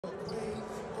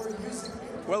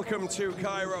Welcome to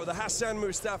Cairo, the Hassan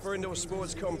Mustafa Indoor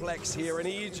Sports Complex here in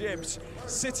Egypt.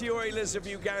 City Oilers of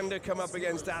Uganda come up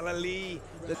against Ahly.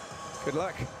 Good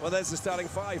luck. Well, there's the starting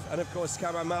five. And of course,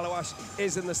 Kamran Malawash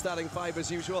is in the starting five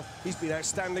as usual. He's been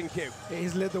outstanding, Q.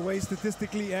 He's led the way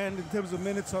statistically and in terms of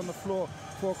minutes on the floor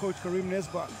for Coach Karim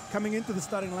Nesba. Coming into the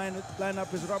starting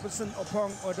lineup is Robertson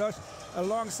Opong Odosh,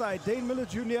 alongside Dane Miller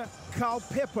Jr., Carl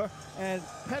Pepper, and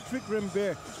Patrick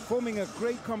Rembert, forming a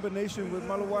great combination with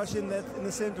Malawash in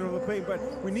the center of the paint. But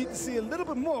we need to see a little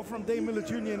bit more from Dane Miller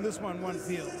Jr. in this one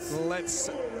feels.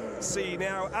 Let's see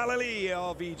now. Ahly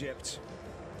of Egypt.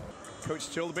 Coach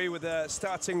Chulby with the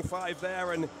starting five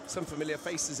there and some familiar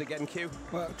faces again, Q.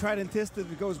 Well, tried and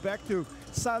tested. It goes back to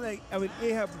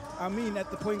Ahab Amin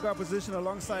at the point guard position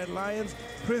alongside Lions.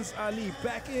 Prince Ali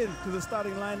back into the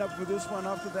starting lineup for this one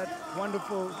after that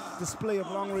wonderful display of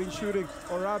long-range shooting.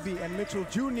 Orabi and Mitchell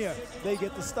Jr., they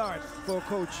get the start for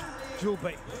Coach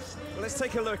Chulby. Well, let's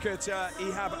take a look at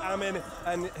Ehab Amin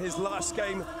and his last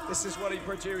game. This is what he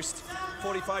produced.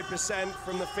 45%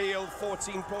 from the field,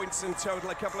 14 points in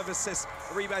total, a couple of assists,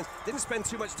 rebounds. Didn't spend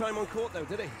too much time on court though,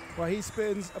 did he? Well, he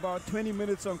spends about 20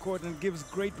 minutes on court and gives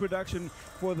great production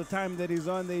for the time that he's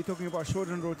on there. You're talking about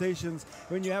shortened rotations.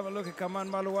 When you have a look at Kamran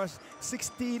Malawash,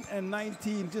 16 and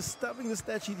 19, just stuffing the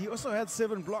stat sheet. He also had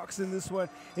 7 blocks in this one.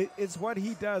 It's what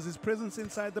he does, his presence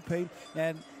inside the paint,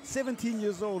 and 17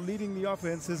 years old leading the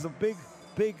offense is a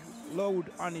big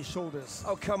load on his shoulders.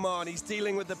 Oh, come on, he's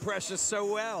dealing with the pressure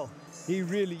so well. He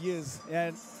really is,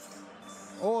 and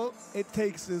all it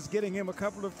takes is getting him a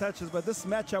couple of touches, but this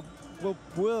matchup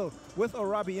will with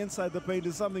Orabi inside the paint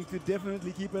is something to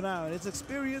definitely keep an eye on. It's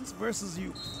experience versus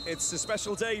youth. It's a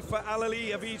special day for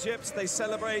Ahly of Egypt. They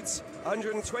celebrate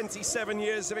 127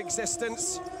 years of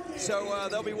existence, so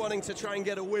they'll be wanting to try and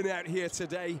get a win out here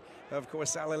today. Of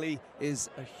course, Ahly is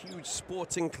a huge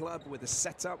sporting club with a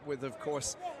setup with, of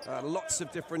course, lots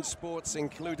of different sports,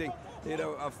 including, you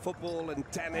know, football and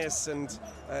tennis and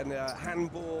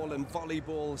handball and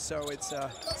volleyball. So it's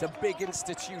a big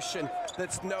institution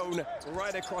that's known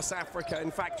right across Africa,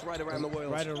 in fact, right around the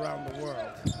world. Right around the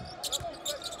world.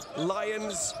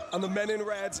 Lions and the men in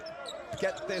red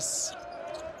get this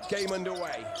game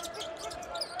underway.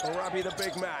 Orabi, the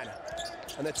big man,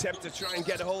 an attempt to try and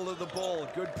get a hold of the ball.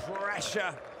 Good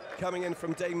pressure coming in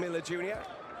from Dane Miller Jr.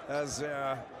 as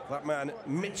that man,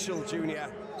 Mitchell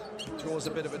Jr., draws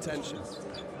a bit of attention.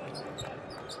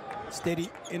 Steady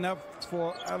enough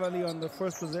for Ahly on the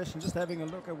first possession. Just having a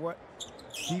look at what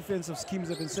defensive schemes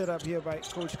have been set up here by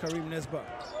Coach Karim Nesba.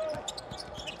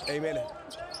 Amen.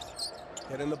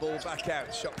 Getting the ball back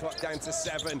out. Shot clock down to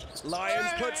 7. Lions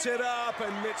puts it up,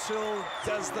 and Mitchell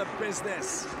does the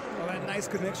business. Well, that nice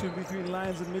connection between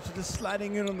Lions and Mitchell, just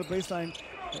sliding in on the baseline.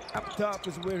 Up top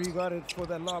is where he got it for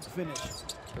that lob finish.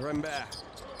 Rembert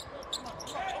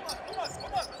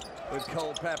with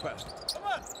Cole Pepper.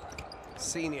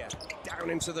 Senior, down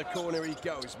into the corner he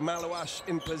goes. Malawash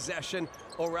in possession,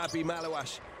 Orabi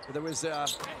Malawash. There was a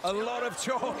lot of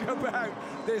talk about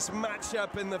this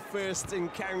matchup in the first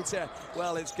encounter.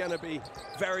 Well, it's going to be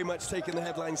very much taking the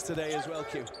headlines today as well,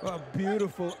 Q. Well,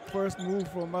 beautiful first move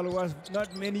from Malawash.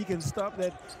 Not many can stop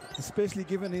that, especially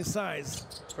given his size.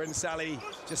 Prince Ali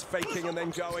just faking and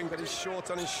then going, but he's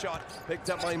short on his shot. Picked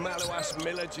up by Malawash.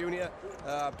 Miller Jr.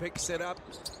 Picks it up.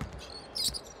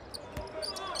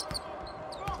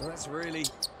 Well, that's really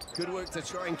good work to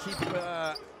try and keep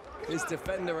his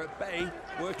defender at bay,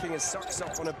 working his socks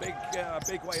off on a big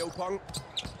way. Opong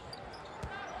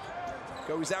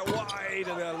goes out wide,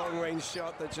 and a long-range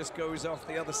shot that just goes off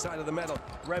the other side of the metal.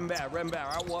 Rembert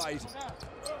out wide.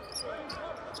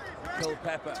 Cole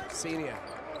Pepper, senior.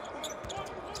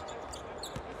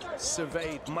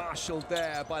 Surveyed, marshaled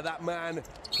there by that man,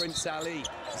 Prince Ali.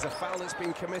 There's a foul that's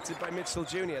been committed by Mitchell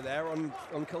Jr. there on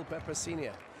Cole Pepper,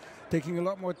 senior. Taking a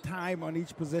lot more time on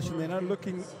each possession. They're not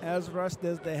looking as rushed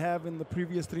as they have in the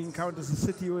previous 3 encounters. The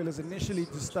City Oilers initially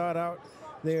to start out,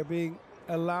 they're being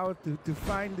allowed to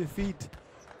find the feet.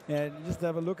 And just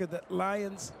have a look at that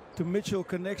Lions to Mitchell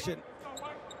connection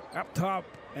up top,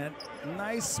 and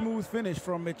nice smooth finish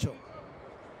from Mitchell.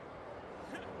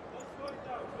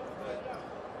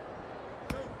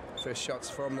 First shots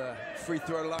from the free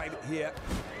throw line here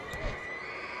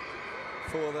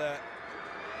for the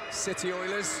City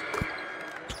Oilers.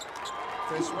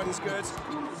 First one's good.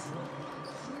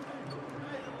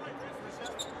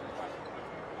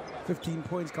 15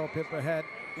 points Carl Pepper had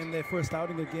in their first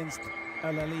outing against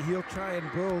Ahly. He'll try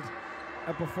and build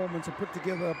a performance or put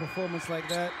together a performance like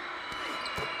that.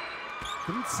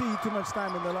 Didn't see too much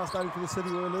time in the last outing for the City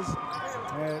Oilers.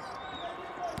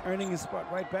 Earning his spot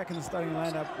right back in the starting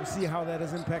lineup. We'll see how that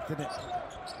has impacted it.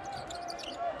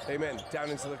 Amen, down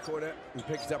into the corner and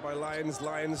picked up by Lions.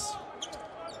 Lions,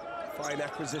 fine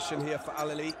acquisition here for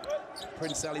Ahly.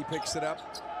 Prince Ali picks it up.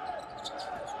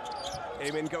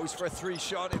 Amen goes for a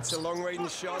 3-shot. It's a long-range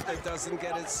shot that doesn't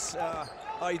get its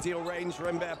ideal range.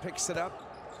 Rembert picks it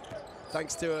up,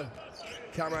 thanks to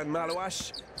Cameron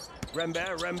Malouash.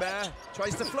 Rembert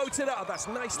tries to float it up. That's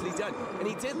nicely done, and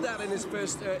he did that in his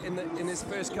first in his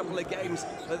first couple of games.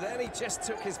 But then he just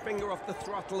took his finger off the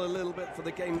throttle a little bit for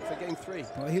game 3.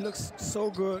 Well, he looks so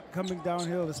good coming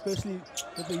downhill, especially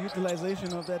with the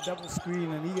utilization of that double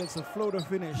screen, and he gets a floater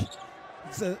finish.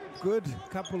 It's a good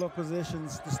couple of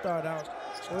possessions to start out.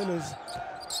 Oilers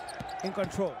in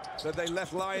control. But they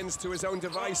left Lions to his own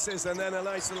devices, and then a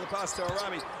nice little pass to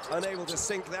Arabi. Unable to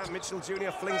sink that. Mitchell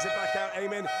Jr. flings it back out.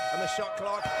 Amin, and the shot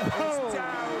clock is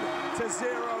down to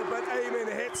 0, but Amin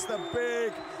hits the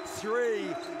big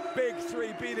 3. Big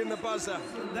 3, beating the buzzer.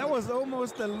 That was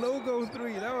almost a logo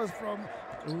 3. That was from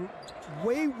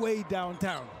way, way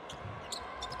downtown.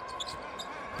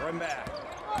 Rembert.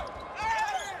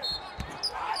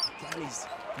 He's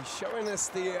showing us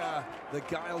the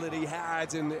guile that he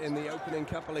had in the opening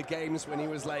couple of games when he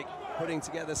was like putting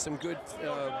together some good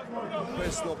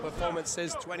personal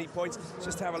performances. 20 points.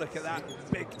 Just have a look at that,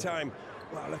 big time.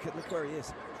 Wow, look where he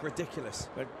is. Ridiculous.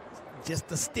 But just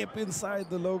a step inside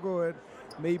the logo, and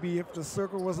maybe if the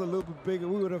circle was a little bit bigger,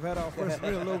 we would have had our first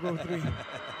real logo 3. It'll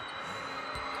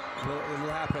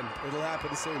happen. It'll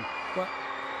happen soon. But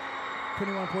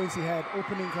 21 points he had.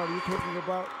 Opening card you're talking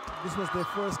about. This was their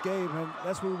first game, and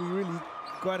that's where we really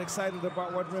got excited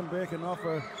about what Rembert can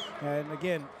offer. And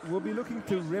again, we'll be looking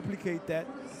to replicate that.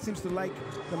 Seems to like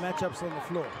the matchups on the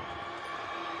floor.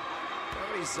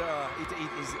 Well,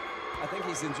 I think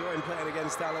he's enjoying playing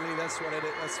against Ahly. That's what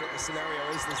the scenario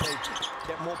is. They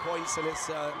get more points, and it's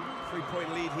a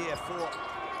 3-point lead here for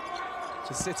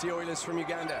the City Oilers from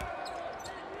Uganda.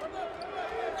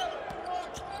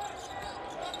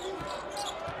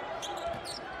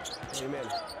 Amen.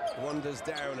 Wanders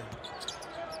down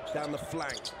the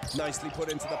flank. Nicely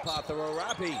put into the path of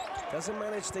Arabi. Doesn't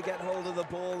manage to get hold of the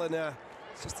ball, and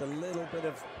just a little bit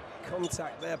of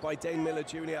contact there by Dane Miller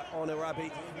Jr. on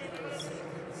Arabi.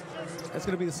 That's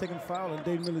going to be the second foul on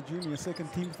Dane Miller Jr.,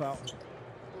 second team foul.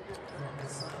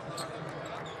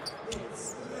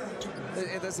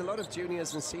 There's a lot of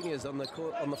juniors and seniors on the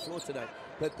floor tonight,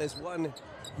 but there's one,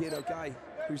 guy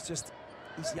who's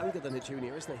he's younger than a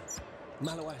junior, isn't he?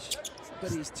 Malouash,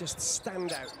 but he's just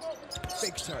standout,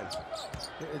 big time.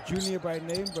 A junior by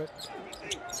name, but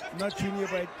not junior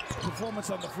by performance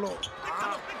on the floor.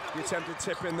 The attempted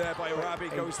tip in there by Arabi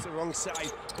goes to the wrong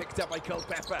side, picked up by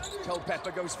Culpepper. Culpepper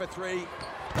goes for 3,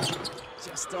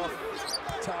 just off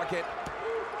target.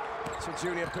 So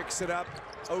Junior picks it up,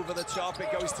 over the top,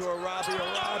 it goes to Arabi.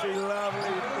 Arabi,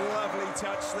 lovely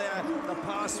touch there. The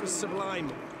pass was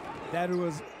sublime. That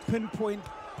was pinpoint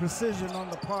precision on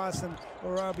the pass, and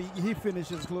Arabi, he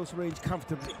finishes close range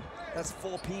comfortably. That's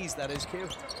 4 Ps, that is, Q.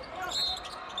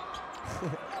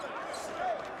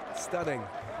 Stunning.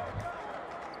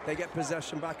 They get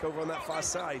possession back over on that far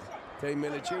side. Dane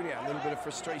Miller Jr., a little bit of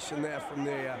frustration there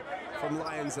from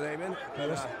Lions and Amen.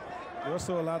 We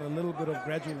also allowed a little bit of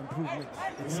gradual improvement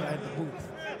inside the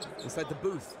booth. Inside the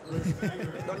booth,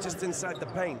 not just inside the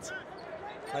paint.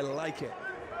 I like it.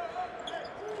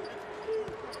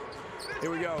 Here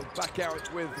we go, back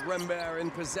out with Rembert in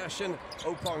possession.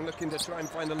 Opong looking to try and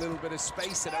find a little bit of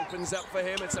space. It opens up for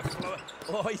him, it's a flow.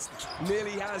 Oh, he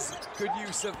nearly has good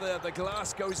use of the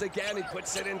glass. Goes again, he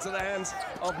puts it into the hands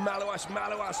of Malouash.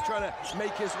 Malouash trying to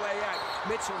make his way out.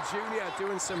 Mitchell Jr.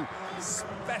 doing some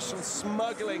special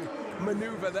smuggling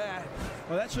maneuver there.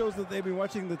 Well, that shows that they've been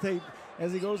watching the tape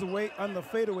as he goes away on the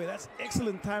fadeaway. That's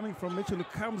excellent timing from Mitchell, who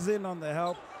comes in on the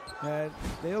help. And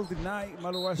they'll deny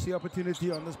Malouash the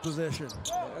opportunity on this possession.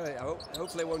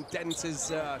 Hopefully it won't dent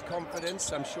his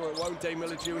confidence. I'm sure it won't. Dane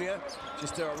Miller Jr.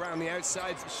 just around the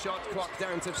outside. Shot clock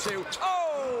down to 2.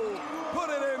 Oh! Put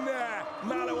it in there!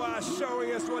 Malouash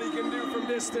showing us what he can do from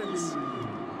distance.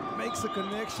 Makes a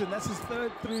connection. That's his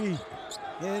 3rd 3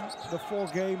 in the 4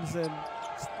 games. And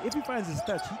if he finds his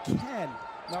touch, he can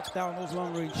knock down those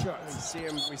long-range shots.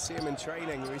 We see him in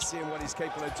training. We see him what he's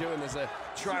capable of doing. There's a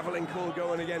traveling call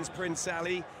going against Prince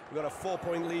Ali. We've got a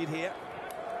 4-point lead here.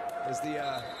 There's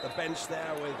the bench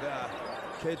there with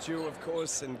Keju, of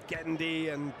course, and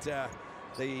Gendi, and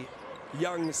the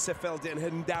young Sefeldin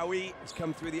Hindawi, who's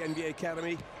come through the NBA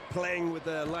Academy, playing with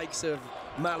the likes of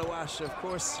Malouash, of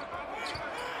course.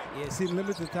 Yeah, seen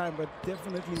limited time, but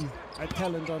definitely a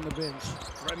talent on the bench.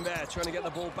 Rembert trying to get the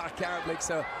ball back out, makes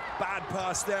a bad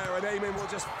pass there, and Amin will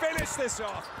just finish this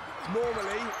off.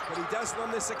 normally, but he doesn't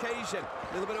on this occasion.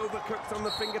 A little bit overcooked on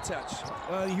the finger touch.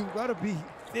 Well, you've got to be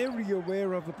very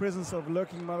aware of the presence of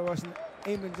lurking Malawash and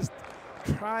aim and just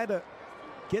try to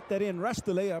get that in, rush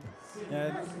the layup.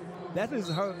 And that is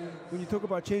how, when you talk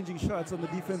about changing shots on the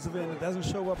defensive end, it doesn't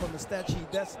show up on the stat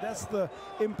sheet. That's the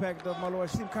impact of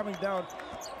Malawash. Him coming down,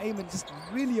 aiming, just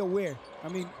really aware. I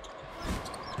mean,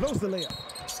 blows the layup.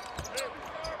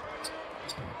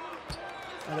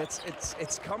 And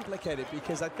it's complicated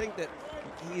because I think that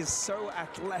he is so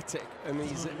athletic, and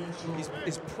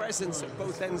his presence at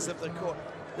both ends of the court.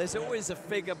 There's always a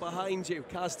figure behind you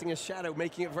casting a shadow,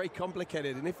 making it very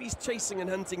complicated. And if he's chasing and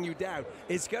hunting you down,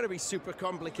 it's going to be super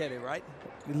complicated, right?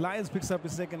 The Lions picks up a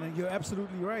second, and you're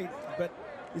absolutely right. But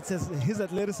it says his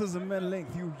athleticism and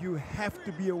length. You have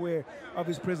to be aware of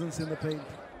his presence in the paint.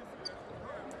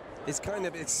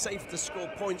 It's safe to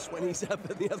score points when he's up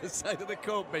on the other side of the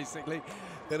court, basically.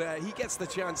 But he gets the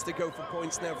chance to go for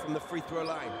points now from the free throw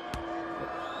line.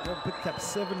 He picked up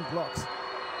 7 blocks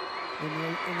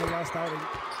in the last outing,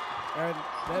 and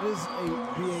that is a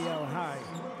BAL high.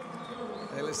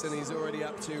 Hey, listen, he's already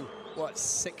up to, what,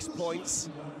 6 points?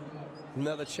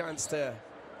 Another chance to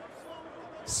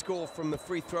score from the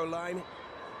free throw line.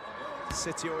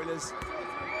 City Oilers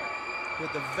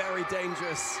with the very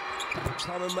dangerous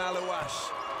Kamen Malawash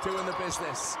doing the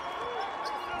business.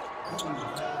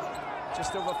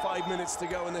 Just over 5 minutes to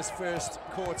go in this first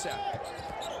quarter.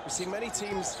 We've seen many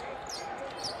teams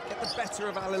get the better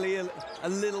of Ahly a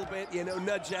little bit, you know,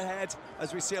 nudge ahead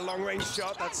as we see a long-range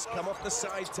shot that's come off the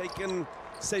side, taken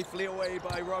safely away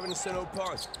by Robinson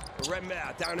Opong.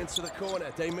 Rembert down into the corner.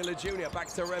 Day Miller Jr. back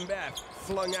to Rembert.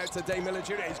 Flung out to Day Miller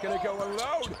Jr. He's going to go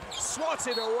alone.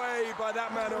 Swatted away by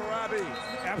that man, Arabi.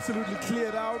 Absolutely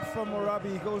cleared out from Arabi.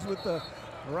 He goes with the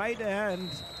right hand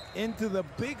into the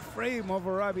big frame of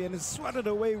Arabi and is swatted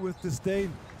away with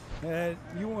disdain. And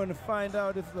you want to find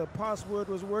out if the password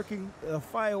was working, a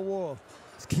firewall.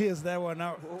 Clears that one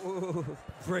out. Ooh,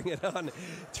 bring it on.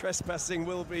 Trespassing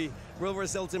will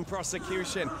result in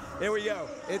prosecution. Here we go.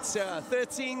 It's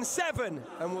 13-7,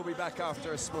 and we'll be back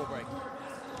after a small break.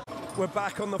 We're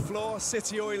back on the floor.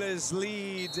 City Oilers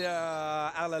lead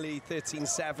Ahly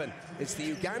 13-7. It's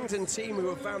the Ugandan team who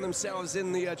have found themselves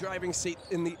in the driving seat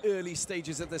in the early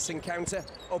stages of this encounter.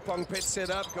 Opong picks it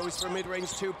up, goes for a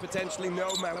mid-range 2, potentially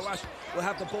no. Malawash will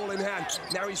have the ball in hand.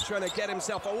 Now he's trying to get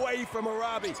himself away from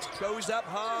Arabi. Goes up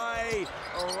high.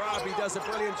 Arabi does a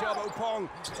brilliant job. Opong.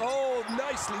 Oh,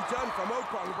 nicely done from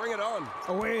Opong. Bring it on.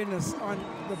 Awareness on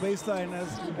the baseline.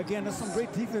 Again, there's some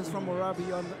great defense from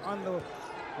Arabi on the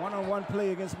one-on-one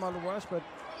play against Malawash, but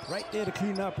right there to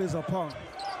clean up is Opong.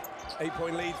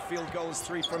 8-point lead, field goals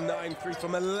 3 from 9, 3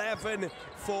 from 11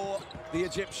 for the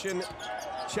Egyptian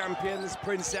champions,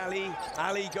 Prince Ali.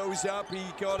 Ali goes up, he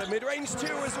got a mid-range 2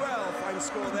 as well. Fine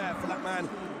score there for that man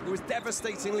who was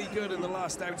devastatingly good in the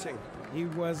last outing. He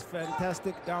was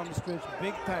fantastic down the stretch,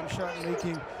 big-time shot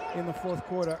making in the fourth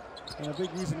quarter, and a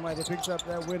big reason why they picked up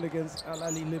that win against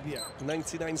Ahly Libya.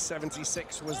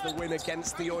 99-76 was the win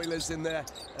against the Oilers in their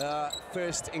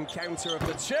first encounter of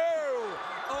the two.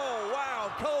 Oh,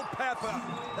 wow, Culpepper.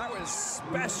 That was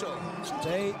special.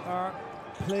 They are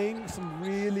playing some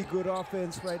really good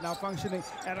offense right now, functioning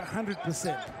at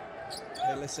 100%.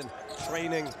 Hey, listen,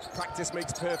 training, practice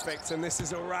makes perfect, and this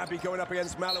is Arabi going up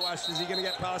against Malawash. Is he going to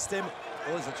get past him?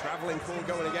 Oh, there's a traveling call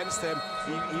going against him.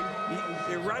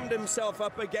 He rammed himself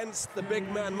up against the big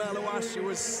man Malawash, who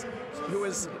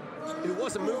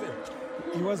wasn't moving.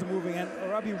 He wasn't moving, and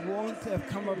Arabi won't have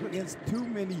come up against too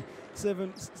many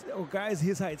guys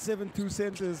his height, 7'2"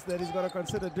 centers that he's got to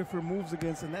consider different moves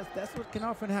against, and that's what can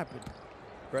often happen.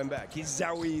 Rembert,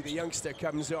 Kizawi, the youngster,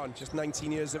 comes on, just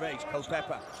 19 years of age.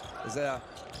 Culpepper is a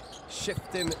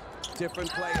shifting different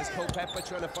players. Culpepper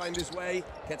trying to find his way,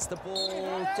 gets the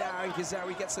ball down.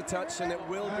 Kizawi gets a touch, and it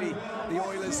will be the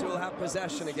Oilers who will have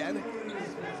possession again.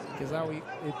 Kizawi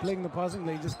playing the passing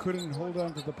lane, just couldn't hold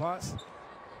on to the pass.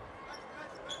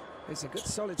 It's a good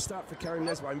solid start for Karim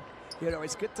Neswa. You know,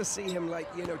 it's good to see him, like,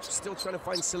 you know, still trying to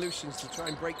find solutions to try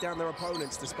and break down their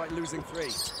opponents despite losing 3.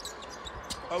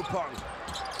 Opong.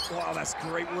 Wow, that's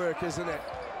great work, isn't it?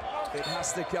 It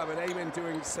has to come, and Ayman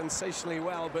doing sensationally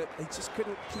well, but he just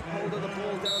couldn't keep hold of the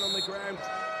ball down on the ground.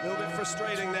 A little bit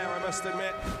frustrating there, I must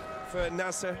admit, for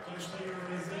Nasser.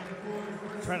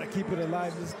 Trying to keep it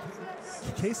alive, just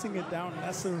chasing it down.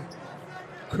 Nasser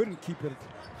couldn't keep it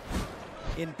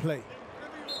in play.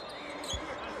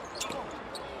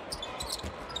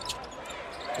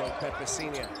 Culpepper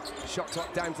Senior. Shot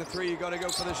clock down to 3. You got to go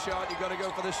for the shot. You got to go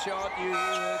for the shot.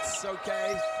 It's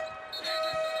okay.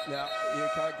 No, you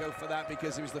can't go for that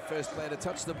because he was the first player to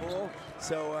touch the ball.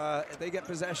 So they get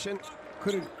possession.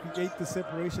 couldn't create the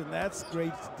separation. That's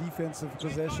great defensive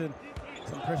possession.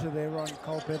 Some pressure there on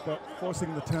Culpeper,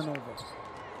 forcing the turnover.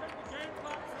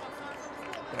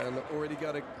 And already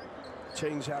got a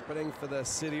change happening for the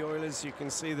City Oilers. You can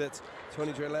see that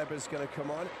Tony Dreleba is going to come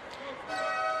on.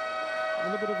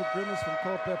 A little bit of a grimace from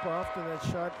Culpeper after that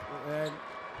shot. And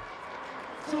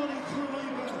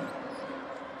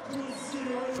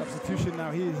substitution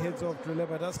now. He heads off.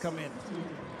 Dreleba does come in.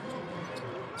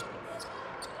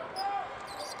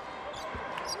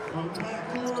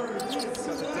 It's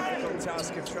a difficult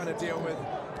task of trying to deal with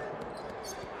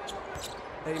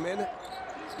Amin.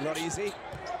 Not easy.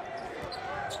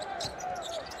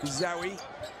 Zawi.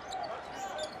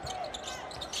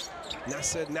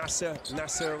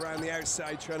 Nasser around the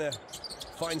outside trying to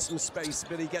find some space,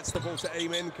 but he gets the ball to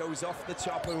Amin, goes off the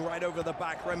top and right over the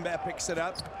back. Rembert picks it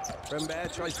up.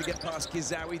 Rembert tries to get past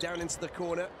Gizawi down into the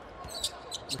corner,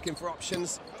 looking for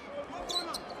options.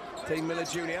 Dane Miller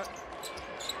Jr.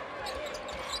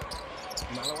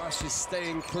 Malawash is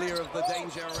staying clear of the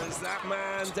danger as that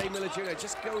man, Dane Miller Jr.,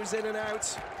 just goes in and out.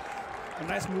 A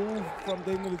nice move from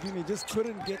Dane Miller Jr., just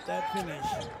couldn't get that finish.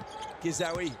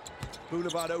 Gizawi,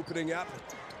 Boulevard opening up.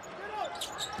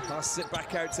 Passes it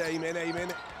back out to Amin.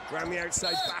 Amin around the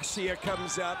outside. Bashir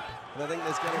comes up. And I think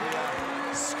there's going to be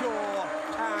a score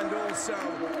and also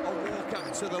a walk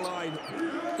up to the line.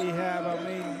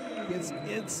 Amin gets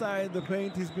inside the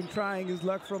paint. He's been trying his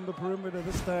luck from the perimeter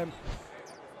this time.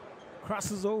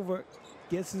 Crosses over,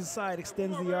 gets inside,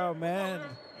 extends the arm, and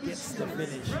gets the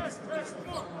finish.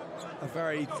 A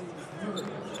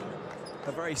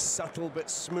very subtle but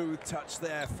smooth touch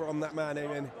there from that man,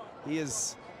 Amin.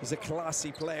 He's a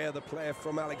classy player, the player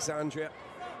from Alexandria.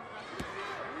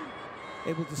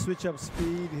 Able to switch up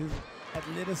speed, his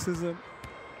athleticism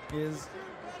is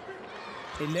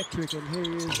electric, and here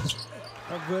he is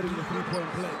averting the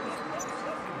three-point play.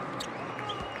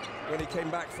 When he came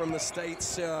back from the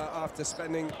States after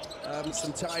spending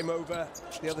some time over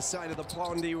the other side of the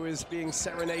pond, he was being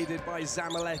serenaded by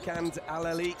Zamalek and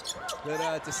Ahly,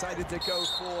 that decided to go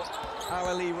for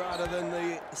Ahly rather than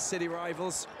the city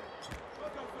rivals.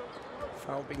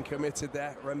 Foul being committed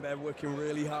there. Rembert working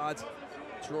really hard,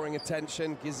 drawing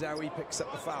attention. Gizawi picks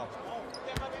up the foul.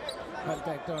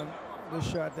 Contact on the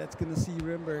shot. That's going to see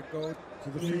Rembert go to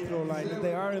the free throw line. And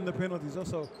they are in the penalties.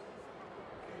 Also,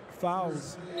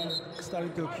 fouls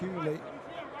starting to accumulate.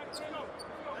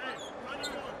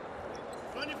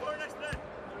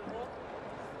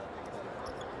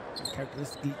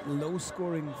 Characteristically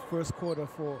low-scoring first quarter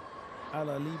for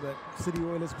Ahly, but City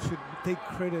Oilers should take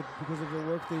credit because of the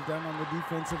work they've done on the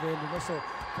defensive end, and also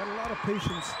got a lot of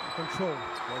patience and control.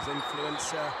 There's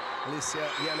influencer Alicia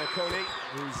Yanakoni,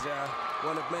 who's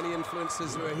one of many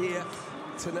influencers who are here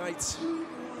tonight,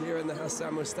 here in the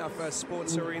Hassan Mustafa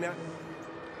Sports Arena.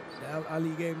 The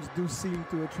Ahly games do seem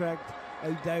to attract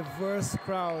a diverse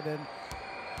crowd, and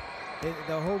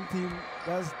the home team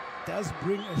does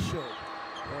bring a show.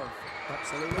 Oh,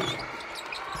 absolutely.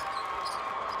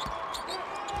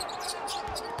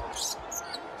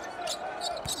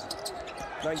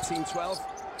 (19-12),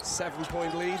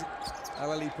 7-point lead.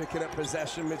 Ahly picking up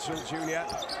possession. Mitchell Jr.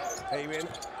 Amin.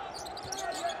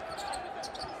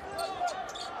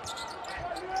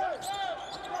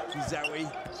 Gizawi.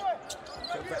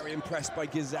 Very impressed by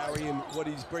Gizawi and what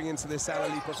he's bringing to this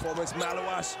Ahly performance.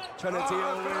 Malawash trying to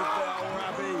deal with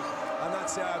Rabi, and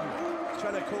that's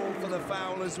trying to call for the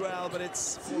foul as well, but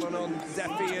it's fallen on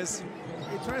deaf ears.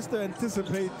 He tries to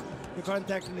anticipate the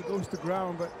contact and he goes to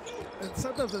ground, but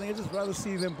sometimes I think I just rather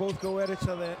see them both go at each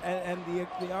other and the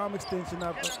arm extension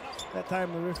up. But that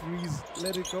time the referees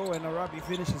let it go and Arabi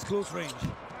finishes close range.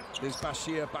 There's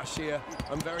Bashir.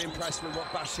 I'm very impressed with what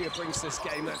Bashir brings to this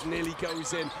game. That nearly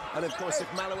goes in. And of course, if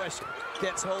Malawesh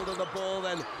gets hold of the ball,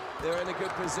 then they're in a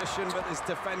good position, but it's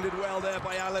defended well there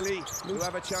by Ahly, who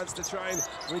have a chance to try and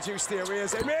reduce the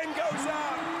arrears. Amin goes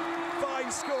up!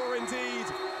 Fine score indeed.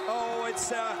 Oh,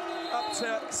 it's up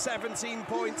to 17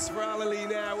 points for Ahly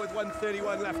now with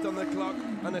 1:31 left on the clock,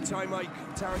 and a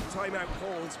timeout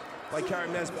called by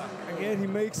Karim Nesba. Again, he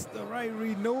makes the right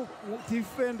read. No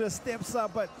defender steps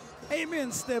up, but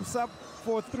Amin steps up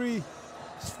for three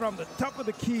from the top of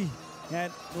the key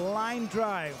and line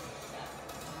drive.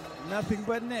 Nothing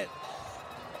but net.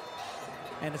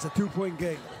 And it's a 2-point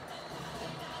game.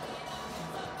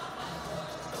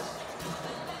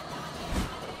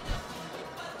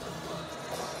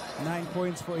 Nine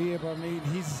points for Amin.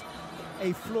 He's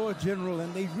a floor general,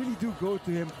 and they really do go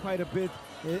to him quite a bit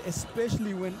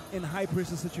especially when in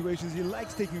high-pressure situations. He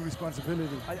likes taking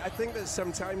responsibility. I think that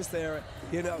sometimes they're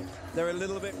a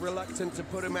little bit reluctant to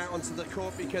put him out onto the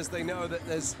court because they know that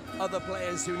there's other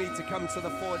players who need to come to the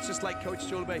fore. It's just like Coach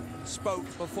Julbe spoke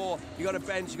before. You got a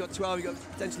bench, you got 12, you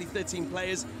got potentially 13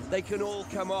 players. They can all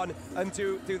come on and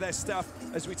do their stuff.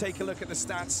 As we take a look at the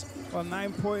stats. Well,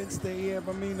 9 points there.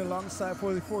 I mean, alongside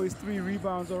 44 is 3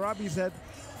 rebounds. Arabi's had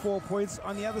 4 points.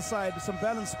 On the other side, some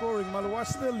balanced scoring. Malawash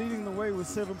still leading the way with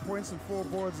 7 points and 4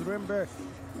 boards. Rembe,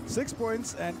 6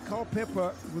 points, and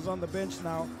Culpeper, who's on the bench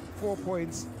now, 4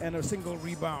 points and a single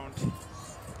rebound.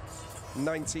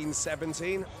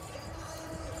 19-17.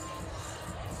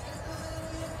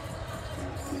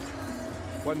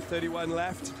 1:31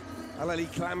 left. Ahly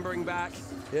clambering back.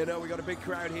 We got a big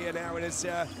crowd here now, and it's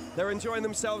they're enjoying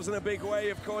themselves in a big way.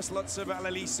 Of course, lots of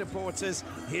Ahly supporters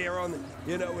here on,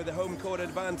 with the home court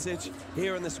advantage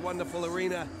here in this wonderful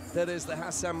arena that is the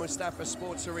Hassan Mustafa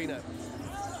Sports Arena.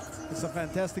 It's a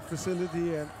fantastic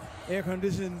facility and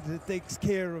air-conditioned. It takes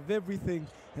care of everything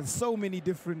and so many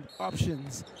different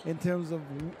options in terms of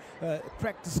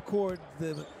practice court.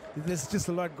 There's just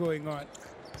a lot going on.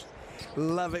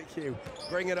 Love it, Q.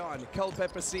 Bring it on.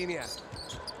 Culpeper Senior.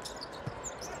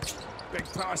 Big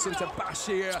pass into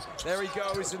Bashir. There he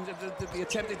goes, and the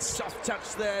attempted soft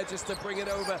touch there just to bring it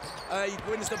over. He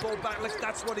wins the ball back. Look,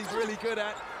 that's what he's really good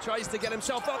at. Tries to get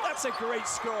himself up. That's a great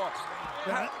score.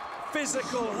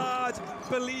 Physical, hard,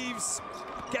 believes,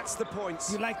 gets the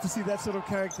points. You like to see that sort of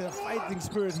character, fighting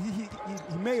spirit. He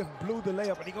may have blew the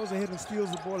layup, but he goes ahead and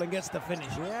steals the ball and gets the finish.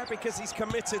 Yeah, because he's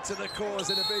committed to the cause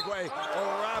in a big way.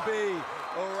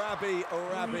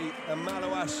 Orabi, and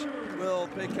Malawash will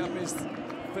pick up his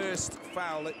first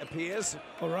foul, it appears.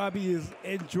 Orabi is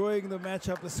enjoying the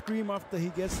matchup. The scream after he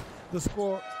gets the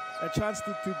score. A chance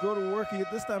to go to work.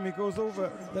 This time he goes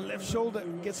over the left shoulder,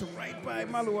 gets right by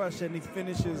Malawash, and he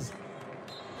finishes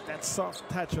that soft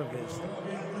touch of his.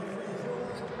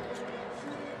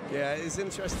 Yeah, it's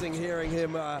interesting hearing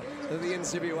him at the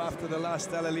interview after the last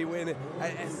Ahly win,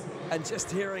 and just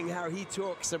hearing how he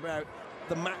talks about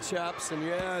the matchups, and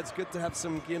yeah, it's good to have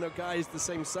some guys the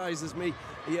same size as me.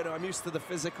 I'm used to the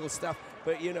physical stuff,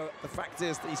 but the fact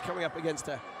is that he's coming up against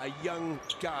a young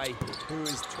guy who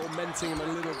is tormenting him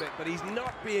a little bit, but he's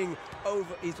not being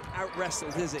he's out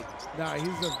wrestled, is he? Nah,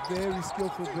 he's a very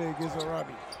skillful big, is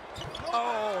Arabi.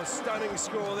 Oh, stunning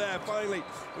score there. Finally,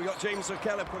 we got James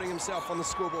Okello putting himself on the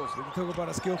scoreboard. We can talk about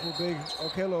a skillful big.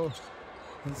 Okello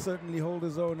can certainly hold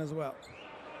his own as well.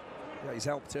 Yeah, he's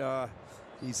helped the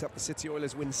City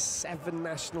Oilers win 7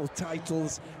 national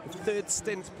titles. Third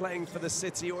stint playing for the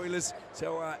City Oilers,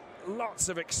 so lots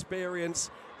of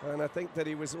experience. And I think that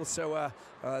he was also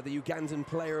the Ugandan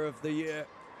Player of the Year,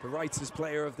 the Writers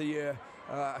Player of the Year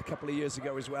a couple of years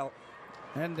ago as well.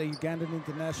 And the Ugandan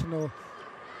International.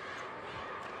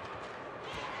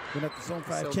 Been at the Zone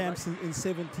 5 champs in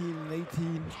 17 and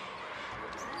 18.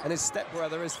 And his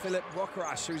stepbrother is Philip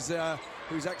Wokarash,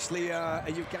 who's actually a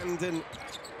Ugandan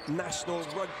national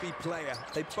rugby player.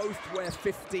 They both wear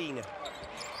 15.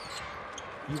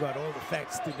 You got all the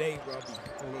facts today, Robbie.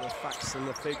 All the facts and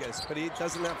the figures. But he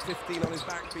doesn't have 15 on his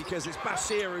back because it's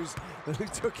Bashir who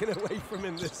took it away from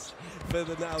him for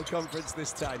the Nile Conference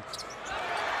this time.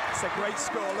 It's a great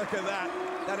score. Look at that.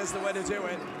 That is the way to do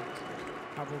it.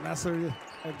 Abu Nasser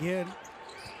again.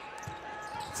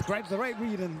 It's the right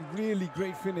read and really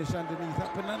great finish underneath,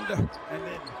 up and under. And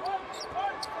then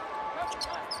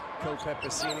Culpeper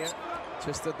Senior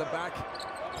just at the back.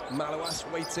 Malawash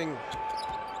waiting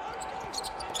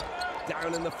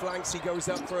down in the flanks. He goes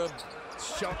up for a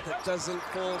shot that doesn't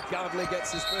fall. Gardner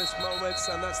gets his first moments,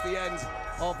 and that's the end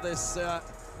of this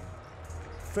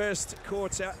first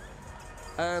quarter.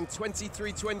 And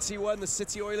 23-21, the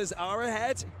City Oilers are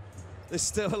ahead. There's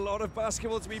still a lot of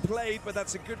basketball to be played, but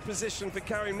that's a good position for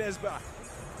Karim Nesba.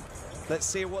 Let's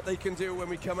see what they can do when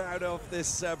we come out of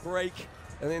this break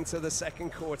and into the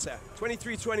second quarter.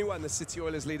 23-21, the City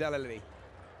Oilers lead Ahly.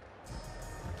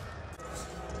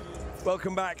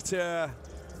 Welcome back to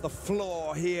the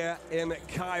floor here in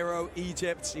Cairo,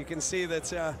 Egypt. You can see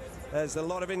that there's a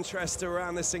lot of interest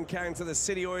around this encounter. The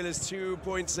City Oilers 2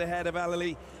 points ahead of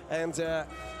Ahly, and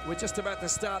we're just about to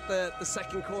start the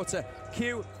second quarter.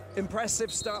 Q,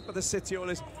 impressive start for the City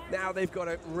Oilers. Now they've got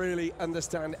to really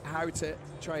understand how to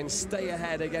try and stay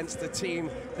ahead against a team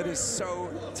that is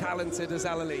so talented as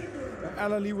Ahly.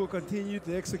 Ahly will continue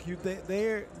to execute.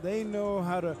 They know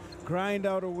how to grind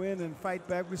out a win and fight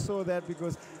back. We saw that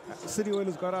because City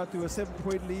Oilers got out to a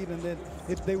 7-point lead, and then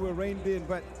they were reined in.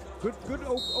 But Good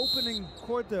opening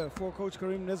quarter for Coach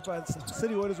Karim Nesba.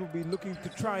 City Warriors will be looking to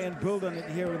try and build on it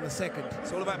here in the second.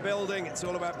 It's all about building, and it's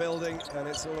all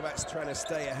about trying to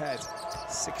stay ahead.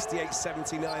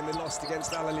 68-79 they lost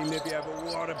against Ahly Libya, but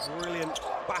what a brilliant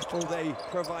battle they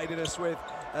provided us with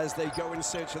as they go in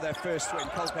search of their first win.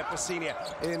 Culpeper Senior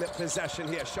in possession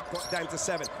here, shot clock down to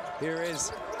 7. Here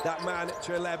is that man,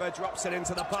 Trileba, drops it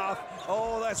into the path.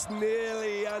 Oh, that's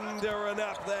nearly under and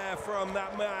up there from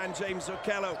that man, James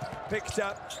Okello. Picked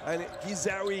up, and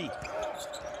Gizawi.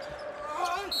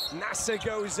 Nasser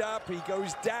goes up, he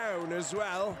goes down as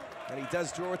well, and he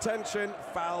does draw attention.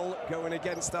 Foul going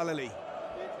against Ahly.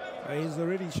 He's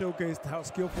already showcased how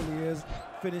skillful he is,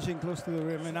 finishing close to the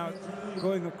rim, and now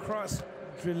going across.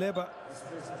 Trileba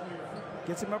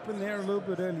gets him up in the air a little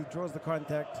bit early, draws the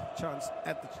contact, chance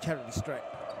at the charity strike.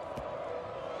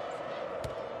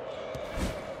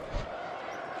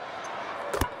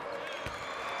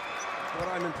 What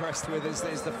I'm impressed with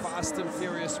is the fast and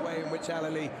furious way in which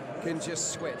Ahly can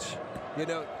just switch. You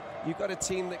know, you've got a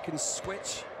team that can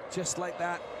switch just like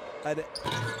that, and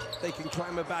they can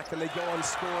climber back and they go on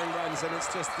scoring runs, and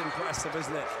it's just impressive,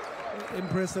 isn't it?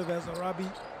 Impressive as Arabi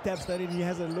taps that in. He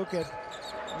has a look at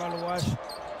Malawash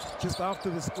just after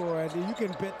the score, and you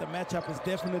can bet the matchup is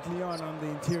definitely on the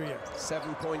interior.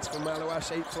 7 points for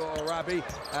Malawash, 8 for Arabi,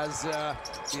 as the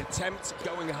attempt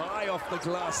going high off the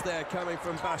glass there coming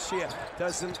from Bashir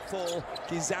doesn't fall.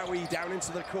 Gizawi down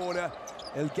into the corner.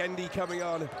 El Gendi coming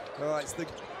on. Oh, it's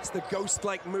the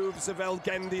ghost-like moves of El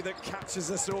Gendi that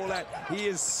catches us all out. He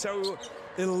is so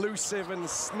elusive and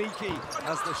sneaky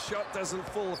as the shot doesn't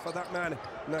fall for that man,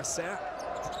 Nasser.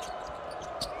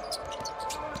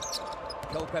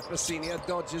 Culpeper Senior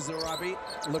dodges Arabi,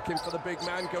 looking for the big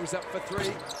man, goes up for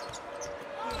 3.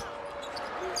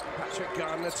 Patrick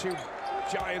Gardner, 2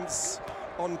 giants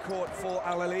on court for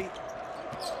Ahly.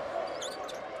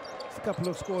 It's a couple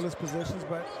of scoreless possessions,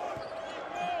 but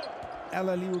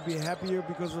Ahly will be happier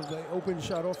because of the open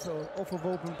shot off of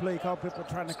open play. Culpeper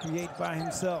trying to create by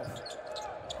himself.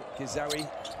 Gizawi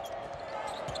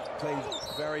playing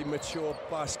very mature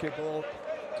basketball.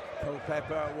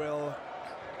 Culpeper will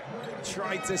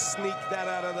try to sneak that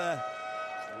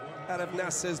out of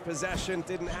Nasser's possession.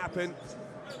 Didn't happen.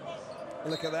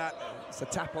 Look at that. It's a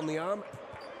tap on the arm.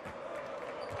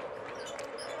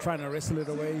 Trying to wrestle it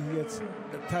away. He gets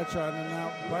the touch on, and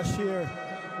now Bashir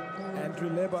and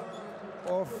Trileba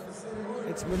off.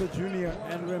 It's Miller Jr.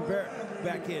 and Rembert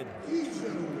back in.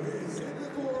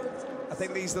 I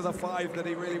think these are the 5 that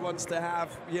he really wants to have,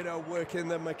 you know, working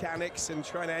the mechanics and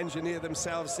trying to engineer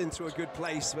themselves into a good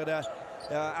place. But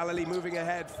Ahly moving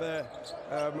ahead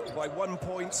by 1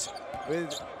 point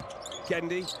with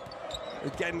Gendi.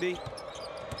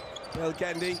 El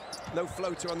Gendi, no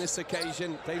floater on this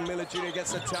occasion. Dane Miller Jr.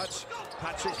 gets a touch.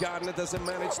 Patrick Gardner doesn't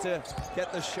manage to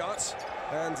get the shot.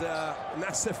 And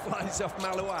Nasser flies off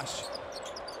Malawash.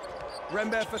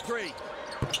 Rembert for 3.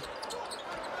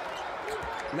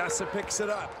 Nasser picks it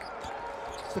up.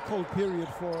 It's the cold period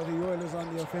for the Oilers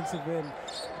on the offensive end.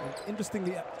 And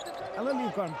interestingly, Ahly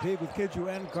have gone big with Keju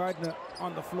and Gardner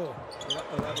on the floor.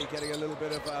 Ahly getting a little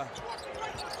bit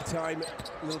of time,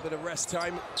 a little bit of rest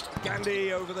time.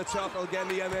 Gandhi over the top. El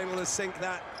Gendi unable to sink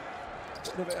that.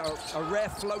 A rare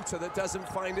floater that doesn't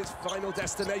find its final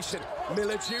destination.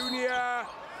 Miller Jr.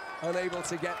 unable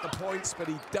to get the points, but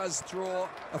he does draw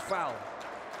a foul.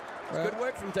 Good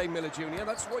work from Dane Miller Jr.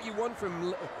 That's what you want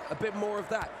from a bit more of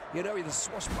that. You know, the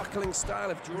swashbuckling style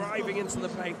of driving into the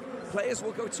paint. Players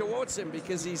will go towards him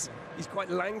because he's quite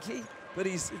lanky, but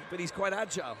he's quite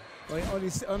agile. Well,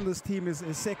 on this team is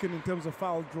second in terms of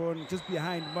foul drawn, just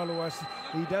behind Malawash.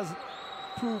 He does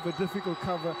prove a difficult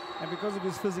cover, and because of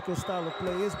his physical style of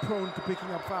play, is prone to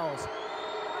picking up fouls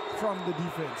from the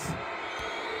defense.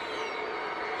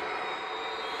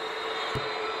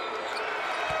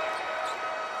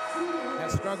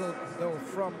 Has struggled though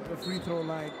from the free throw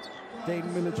line.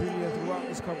 Dane Miller Jr. throughout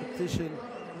this competition,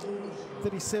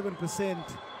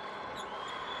 37%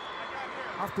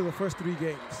 after the first 3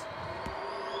 games.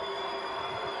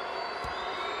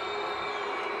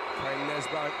 Karim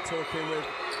Nesba talking with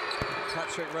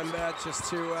Patrick Rembert just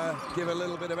to give a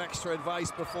little bit of extra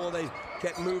advice before they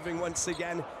get moving once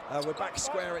again. We're back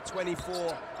square at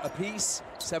 24 apiece,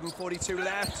 7:42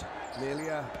 left. Nearly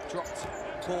a dropped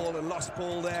ball and lost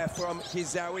ball there from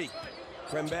Gizawi.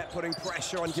 Rembert putting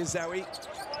pressure on Gizawi.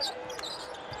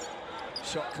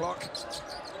 Shot clock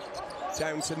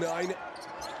down to 9.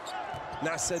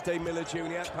 Nasser, Dane Miller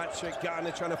Jr., Patrick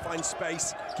Gardner trying to find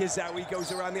space. Gizawi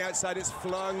goes around the outside, it's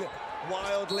flung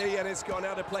wildly and it's gone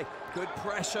out of play. Good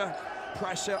pressure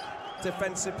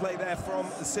defensive play there from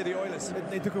the City Oilers.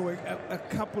 They took away a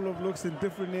couple of looks in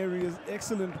different areas.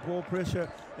 Excellent ball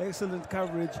pressure, excellent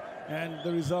coverage, and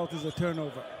the result is a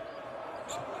turnover.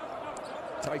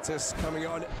 Titus coming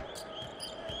on.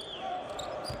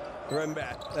 Remember,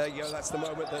 there you go, that's the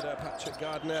moment that Patrick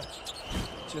Gardner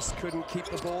just couldn't keep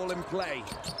the ball in play.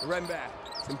 Remember,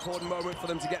 it's an important moment for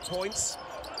them to get points.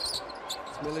 It's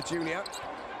Miller Jr.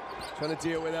 trying to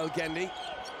deal with El Gendi.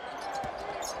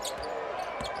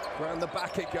 Around the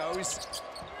back it goes.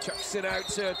 Chucks it out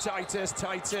to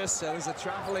Titus. There's a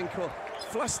travelling call.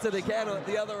 Flustered again at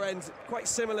the other end, quite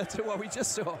similar to what we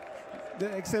just saw.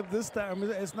 Except this time,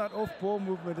 it's not off-ball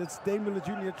movement. It's Dane Miller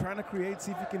Jr. trying to create,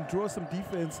 see if he can draw some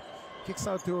defense. Kicks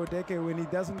out to Odeke when he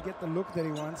doesn't get the look that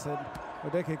he wants, and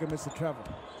Odeke commits the travel.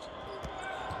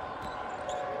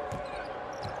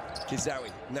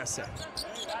 Kizawi, Nasser.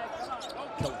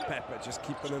 Culpepper just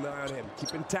keeping an eye on him,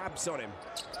 keeping tabs on him.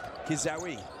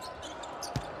 Kizawi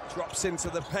drops into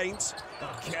the paint.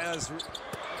 Kaz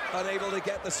unable to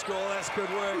get the score. That's good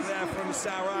work there from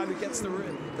Saran, who gets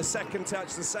the second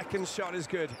touch. The second shot is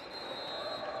good.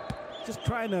 Just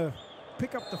trying to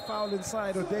pick up the foul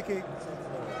inside. Odeke,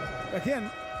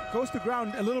 again, goes to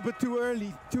ground a little bit too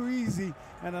early, too easy,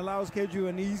 and allows Keju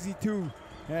an easy two.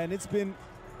 And it's been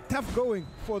tough going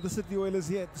for the City Oilers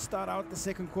here to start out the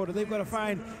second quarter. They've got to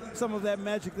find some of that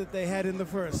magic that they had in the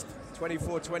first.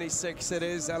 24-26 it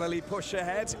is. Ahly push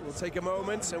ahead. We'll take a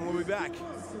moment and we'll be back.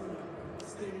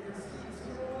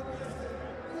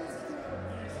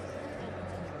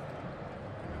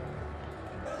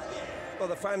 Well,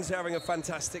 the fans are having a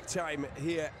fantastic time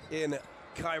here in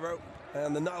Cairo,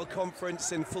 and the Nile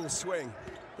Conference in full swing.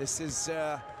 This is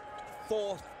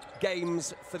 4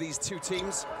 games for these two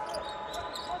teams.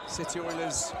 City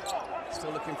Oilers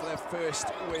still looking for their first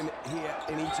win here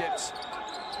in Egypt.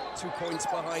 2 points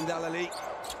behind Ahly.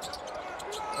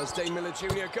 As Dane Miller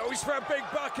Jr. goes for a big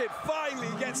bucket, finally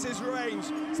gets his range.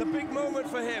 It's a big moment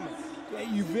for him. Yeah,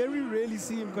 you very rarely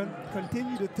see him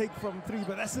continue to take from 3,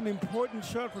 but that's an important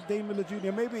shot for Dane Miller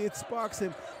Jr. Maybe it sparks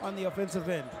him on the offensive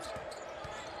end.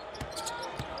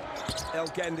 El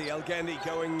Gendi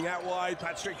going out wide.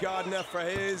 Patrick Gardner for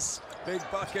his big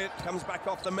bucket. Comes back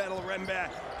off the metal. Rembe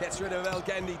gets rid of El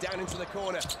Gendi down into the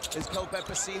corner. Is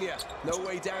Culpepper Senior. No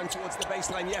way down towards the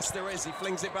baseline. Yes, there is. He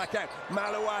flings it back out.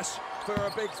 Malawash for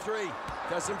a big 3.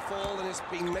 Doesn't fall, and it's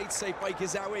been made safe by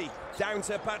Gizawi. Down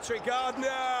to Patrick Gardner.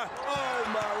 Oh,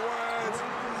 my word.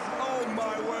 Oh,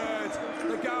 my word.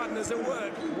 The Gardner's at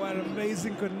work. What an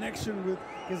amazing connection with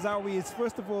Gizawi. It's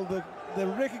first of all the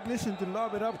recognition to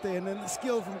lob it up there, and then the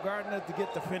skill from Gardner to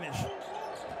get the finish.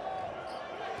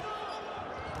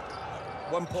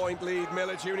 1 point lead.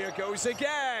 Miller Jr. goes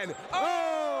again.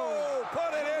 Oh!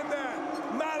 Put it in there.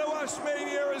 Malawash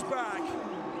Mania is back.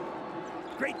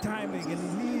 Great timing,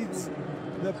 and leads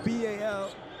the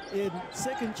BAL in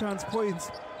second chance points,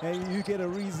 and you get a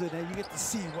reason, and you get to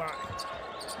see why.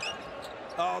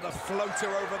 Oh, the floater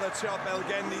over the top. El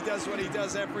Gendi does what he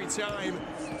does every time.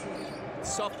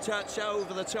 Soft touch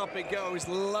over the top it goes.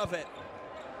 Love it.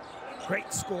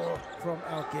 Great score from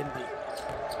El Gendi.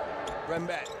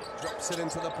 Rembet drops it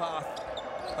into the path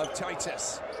of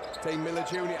Titus. Dane Miller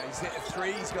Jr. He's hit a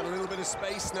 3. He's got a little bit of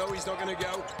space. No, he's not going to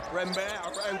go. Rembet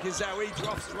around Gizawi.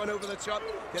 Drops one over the top.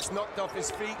 Gets knocked off his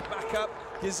feet. Back up.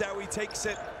 Gizawi takes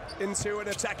it into an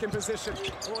attacking position.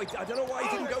 Boy, I don't know why he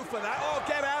didn't go for that. Oh,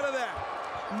 get out of there.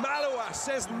 Malawa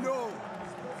says no.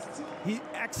 He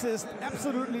accessed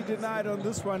absolutely denied on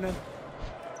this one, and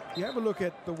you have a look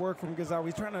at the work from Gizawi.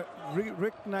 He's trying to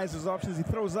recognize his options. He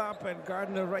throws up, and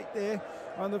Gardner right there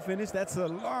on the finish. That's a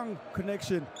long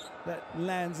connection that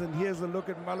lands, and here's a look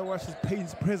at Malawash's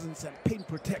paint presence and paint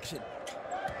protection.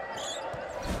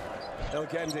 El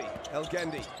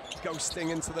Gendi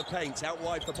ghosting into the paint, out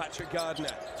wide for Patrick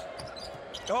Gardner.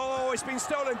 Oh, it's been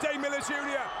stolen. Dane Miller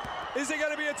Jr. Is it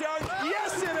going to be a dunk?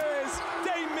 Yes, it is.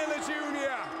 Dane Miller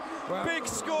Jr. Wow. Big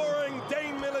scoring,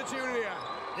 Dane Miller Jr.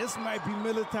 This might be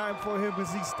Miller time for him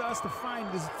as he starts to find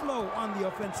his flow on the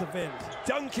offensive end.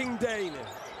 Dunking Dane.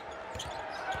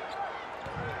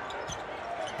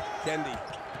 Gendi.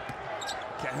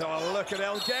 Oh, look at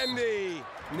El Gendi.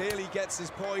 Nearly gets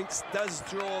his points, does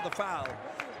draw the foul.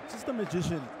 Just a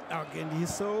magician, El Gendi.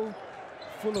 He's so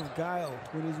full of guile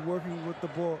when he's working with the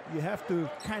ball. You have to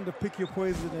kind of pick your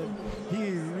poison, and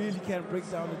he really can break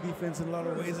down the defense in a lot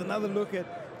of ways. Another look at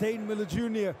Dane Miller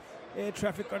Jr. Air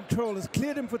traffic control has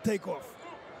cleared him for takeoff.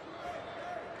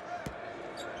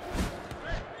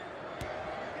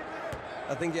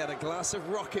 I think he had a glass of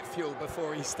rocket fuel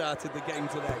before he started the game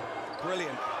today.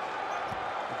 Brilliant.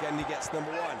 Again, he gets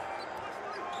number 1.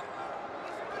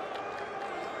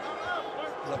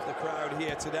 Love the crowd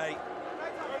here today.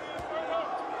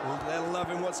 They're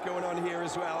loving what's going on here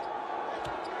as well.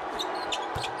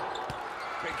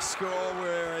 Big score,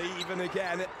 we're even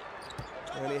again.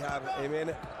 We only have him in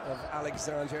of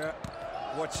Alexandria.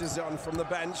 Watches on from the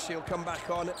bench. He'll come back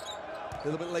on a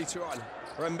little bit later on.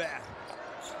 Rembert.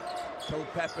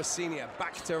 Culpeper Senior.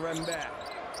 Back to Rembert.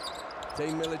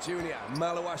 Dane Miller Jr.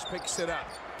 Malawash picks it up.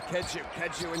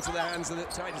 Kedju into the hands of the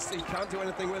Tigers. He can't do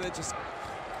anything with it, just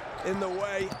in the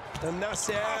way. And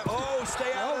Nasser, oh,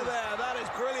 stay out of there. That is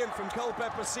brilliant from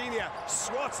Culpeper Senior,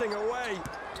 swatting away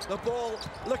the ball.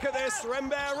 Look at this,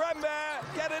 Rembert,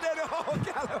 get it in. Oh,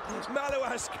 Gallo.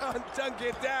 Malawash can't dunk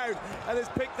it down, and it's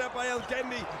picked up by El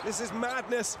Gendi. This is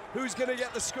madness. Who's going to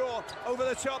get the score? Over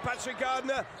the top, Patrick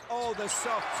Gardner. Oh, the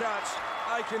soft touch.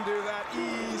 I can do that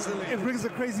easily. It brings a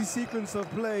crazy sequence of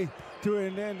play to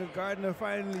an end, and Gardner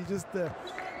finally just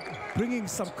bringing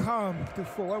some calm to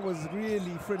for what was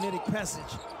really frenetic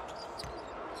passage.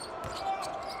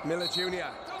 Miller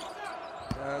Jr.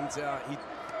 And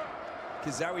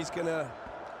Kizawi's gonna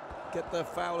get the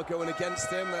foul going against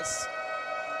him. That's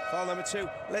foul number 2.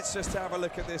 Let's just have a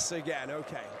look at this again.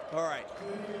 Okay, all right.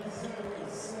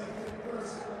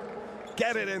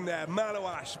 Get it in there,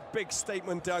 Malawash, big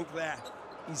statement dunk there.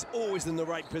 He's always in the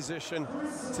right position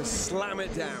to slam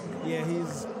it down. Yeah,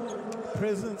 his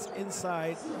presence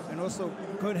inside and also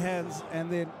good hands,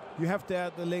 and then you have to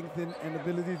add the length and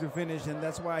ability to finish, and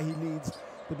that's why he leads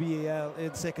the BAL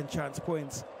in second chance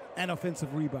points and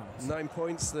offensive rebounds. 9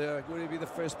 points. Will he be the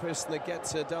first person to get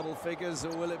to double figures,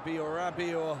 or will it be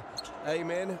Orabi or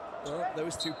Amen? Well,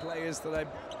 those two players that I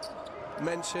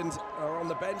mentioned are on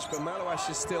the bench, but Malawash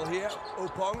is still here.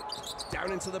 Opong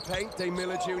down into the paint. Dane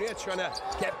Miller Jr. trying to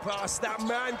get past that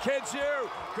man, Kedju.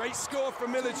 Great score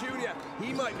from Miller Jr.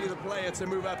 He might be the player to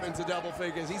move up into double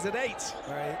figures. He's at 8.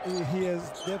 All right, he has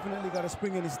definitely got a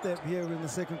spring in his step here in the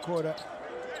second quarter.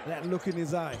 That look in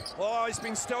his eye. Oh, it's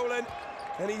been stolen,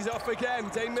 and he's off again.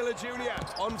 Dane Miller Jr.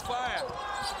 on fire.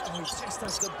 Oh, he just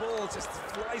has the ball, just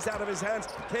flies out of his hands.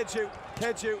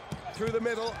 Kedju through the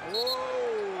middle.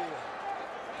 Whoa!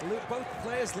 Both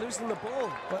players losing the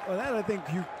ball. Well, that I think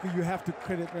you have to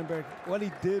credit Rembert. What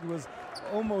he did was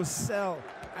almost sell,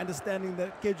 understanding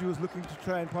that Kedju was looking to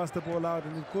try and pass the ball out,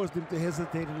 and it caused him to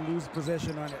hesitate and lose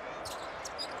possession on it.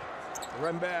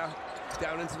 Rembert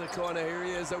down into the corner. Here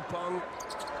he is, Opong.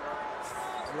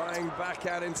 Flying back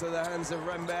out into the hands of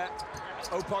Rembert.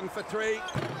 Opong for 3.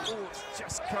 Oh, it's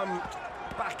just come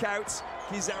back out.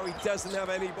 Kizawi doesn't have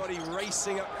anybody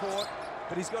racing up court,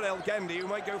 but he's got El Gendi, who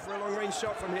might go for a long-range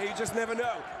shot from here. You just never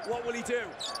know. What will he do?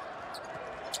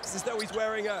 It's as though he's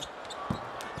wearing an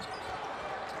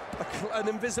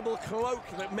invisible cloak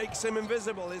that makes him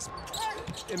invisible. It's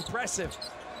impressive.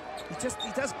 He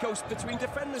does ghost between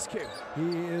defenders, Q.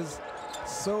 He is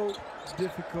so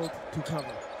difficult to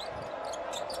cover.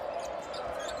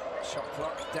 Shot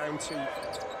clock down to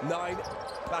 9.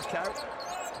 Back out.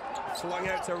 Swung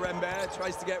out to Rembert.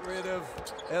 Tries to get rid of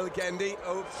El Gendi.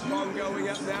 Opong going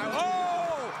up now.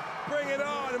 Oh! Bring it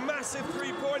on. A massive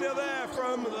three-pointer there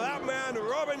from that man,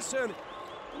 Robinson.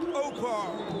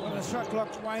 Opong. When the shot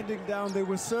clock winding down, they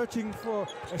were searching for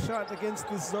a shot against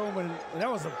this zone, and that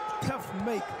was a tough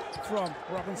make from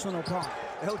Robinson Opong.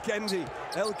 El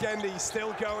Gendi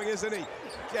still going, isn't he?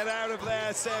 Get out of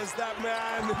there, says that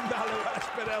man, Malawash,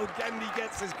 but El Gendi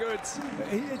gets his goods.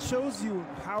 It shows you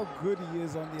how good he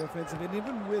is on the offensive, and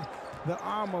even with the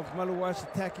arm of Malawash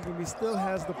attacking him, he still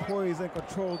has the poise and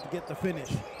control to get the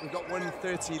finish. We've got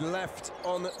 1:30 left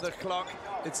on the clock.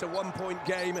 It's a 1-point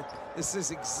game. This is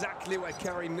exactly where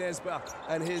Karim Nesba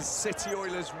and his City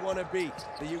Oilers want to be,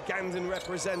 the Ugandan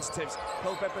representatives.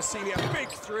 Culpeper Senior, big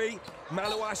 3.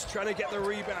 Malawash trying to get the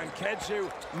rebound. Kedju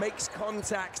makes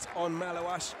contact on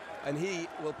Malawash, and he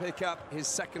will pick up his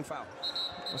second foul.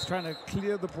 Was trying to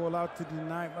clear the ball out to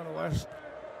deny Malawash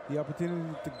the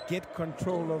opportunity to get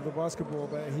control of the basketball,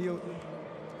 but he'll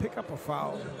pick up a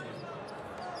foul.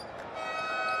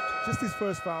 Just his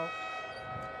first foul.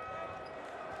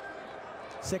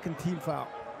 Second team foul.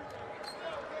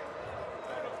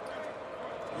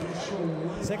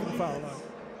 Second foul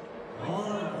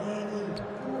on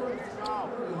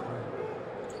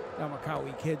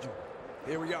Namakawi Kedju.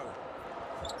 Here we go.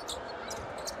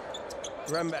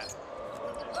 Rembert.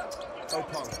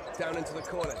 Opong down into the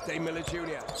corner. Dane Miller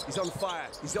Jr. He's on fire.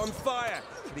 He's on fire.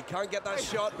 But he can't get that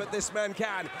shot, but this man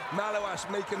can.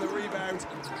 Malawash making the rebound.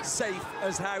 Safe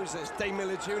as houses. Dane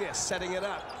Miller Jr. setting it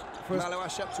up.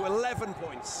 Malawash up to 11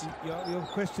 points. Your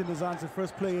question is answered.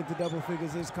 First play into double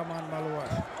figures is come on,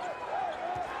 Malawash.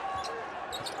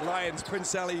 Lions,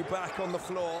 Prince Ali back on the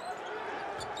floor.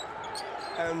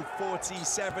 And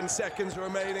 47 seconds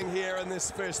remaining here in this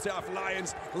first half.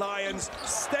 Lions,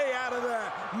 stay out of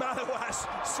there. Malawash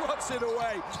swats it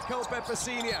away. Culpeper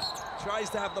Senior tries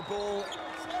to have the ball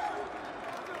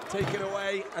taken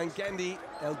away, and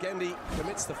El Gendi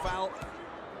commits the foul.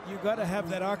 You got to have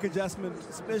that arc adjustment,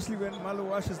 especially when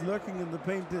Malawash is lurking in the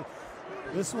paint.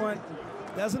 This one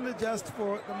doesn't adjust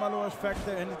for the Malawash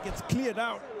factor, and it gets cleared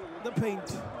out the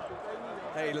paint.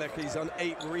 Hey, look, he's on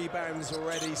 8 rebounds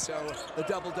already, so the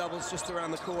double-double's just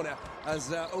around the corner as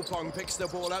Opong picks the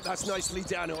ball up. That's nicely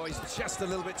done. Oh, he's just a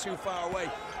little bit too far away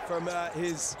from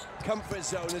his comfort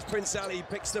zone as Prince Ali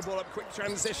picks the ball up. Quick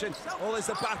transition. Oh, there's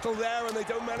a battle there, and they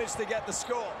don't manage to get the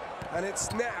score. And it's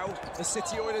now the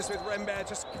City Oilers with Rembert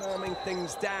just calming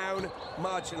things down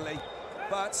marginally.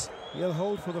 But he'll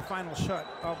hold for the final shot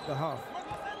of the half.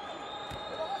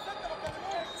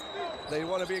 They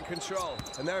want to be in control,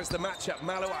 and there's the matchup.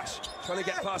 Malawash trying to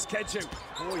get past Kedju.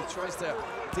 Oh, he tries to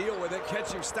deal with it.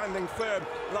 Kedju standing firm.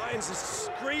 Lions are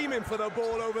screaming for the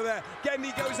ball over there.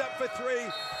 Gendi goes up for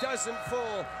 3, doesn't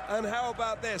fall. And how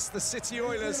about this? The City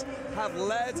Oilers have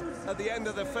led at the end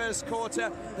of the first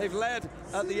quarter. They've led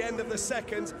at the end of the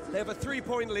second. They have a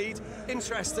 3-point lead.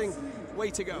 Interesting way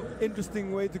to go.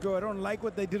 Interesting way to go. I don't like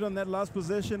what they did on that last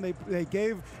possession. They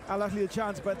gave Ahly a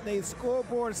chance, but the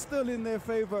scoreboard still in their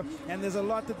favor, and there's a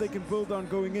lot that they can build on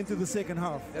going into the second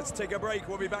half. Let's take a break.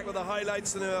 We'll be back with the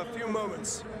highlights in a few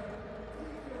moments.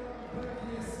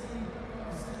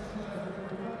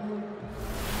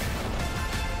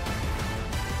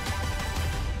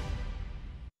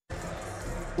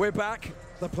 We're back.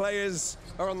 The players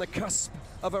are on the cusp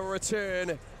of a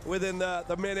return within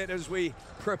the minute as we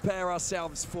prepare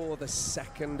ourselves for the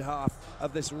second half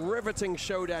of this riveting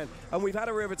showdown. And we've had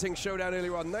a riveting showdown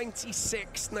earlier on.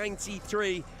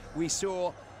 96-93, we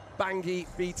saw Bangui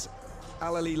beat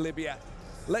Ahly Libya.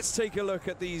 Let's take a look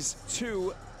at these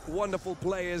two wonderful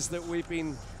players that we've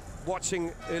been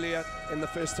watching earlier in the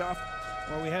first half.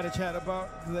 Well, we had a chat about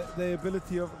the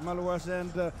ability of Malawash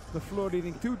and the floor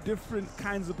leading. Two different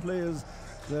kinds of players.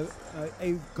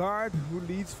 A guard who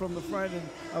leads from the front, and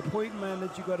a point man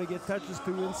that you got to get touches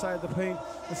to inside the paint.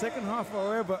 The second half,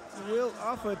 however, will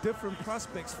offer different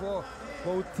prospects for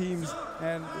both teams,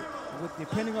 and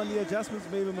depending on the adjustments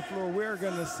made on the floor, we're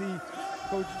going to see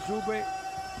Coach Zube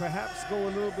perhaps go a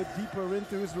little bit deeper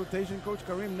into his rotation. Coach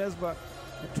Karim Nesba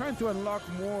trying to unlock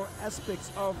more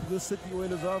aspects of the City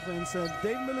Oilers offense, and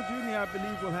Dave Miller Jr., I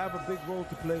believe, will have a big role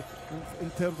to play in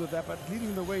terms of that, but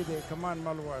leading the way there, come on,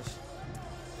 Malawash.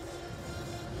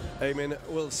 Eamon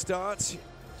will start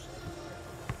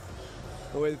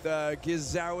with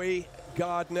Gizawi,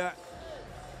 Gardner,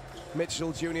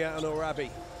 Mitchell Jr. and Orabi.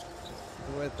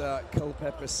 With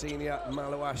Culpeper Senior,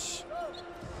 Malawash,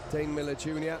 Dane Miller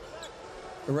Jr.,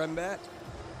 Rembert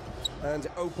and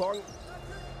Opong.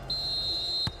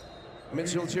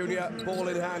 Mitchell Jr., ball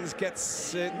in hands,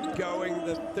 gets it going.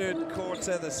 The third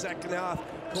quarter, the second half,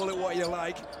 call it what you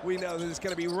like. We know that it's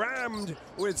going to be rammed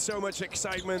with so much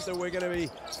excitement that we're going to be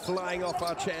flying off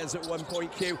our chairs at one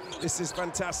point. Q, this is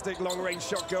fantastic. Long-range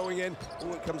shot going in.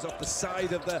 Oh, it comes off the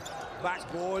side of the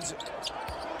backboard.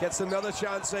 Gets another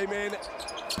chance, Eamon.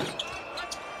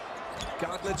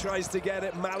 Gardner tries to get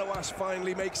it. Malawash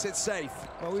finally makes it safe.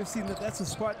 Well, we've seen that that's a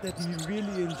spot that he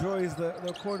really enjoys, the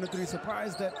corner three.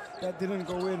 Surprised that didn't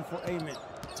go in for Eamon.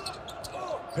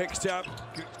 Picked up,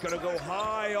 gonna go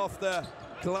high off the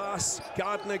glass.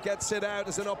 Gardner gets it out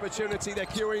as an opportunity. They're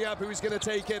queuing up. Who's gonna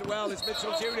take it? Well, it's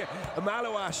Mitchell Jr.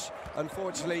 Malawash,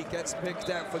 unfortunately, gets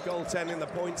picked out for goaltending. The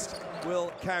points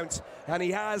will count. And he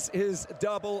has his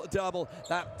double-double.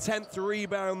 That 10th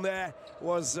rebound there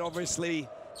was obviously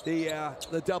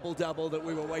the double-double that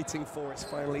we were waiting for. It's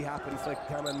finally happened for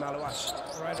Kaman Malawash.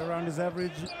 Right around his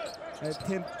average at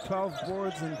 10, 12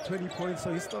 boards and 20 points,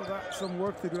 so he's still got some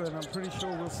work to do, and I'm pretty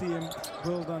sure we'll see him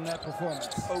build on that performance.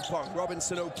 Opong,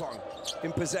 Robinson Opong,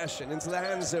 in possession, into the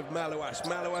hands of Malawash.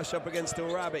 Malawash up against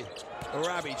Orabi.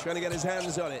 Orabi trying to get his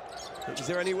hands on it. Is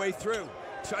there any way through?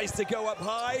 Tries to go up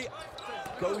high,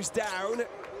 goes down,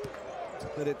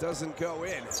 but it doesn't go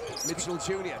in. Mitchell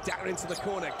Jr. down into the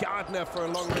corner. Gardner for a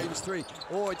long-range three.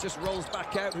 Oh, it just rolls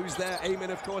back out. Who's there?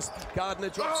 Eamon, of course. Gardner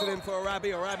drops it in for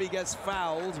Orabi. Orabi gets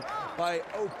fouled by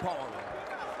Opong.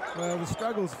 Well, the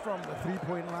struggles from the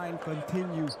three-point line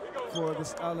continue for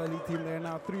this Ahly team. They're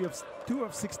now 2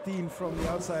 of 16 from the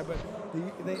outside, but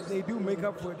they do make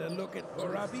up for it. A look at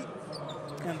Orabi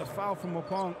and the foul from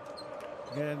Opong.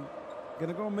 And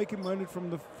gonna go make him earn it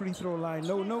from the free throw line.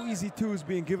 No easy twos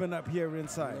being given up here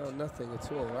inside. No, nothing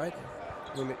at all, right?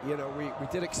 I mean, you know, we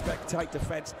did expect tight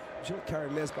defense.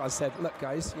 Karim Nesbar said, look,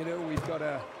 guys, you know, we've got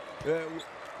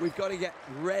to get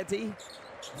ready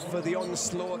for the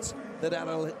onslaught that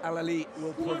Ahly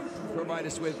will provide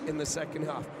us with in the second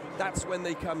half. That's when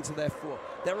they come to their fore.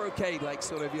 They're okay, like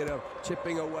sort of, you know,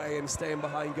 chipping away and staying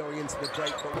behind going into the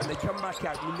break, but when they come back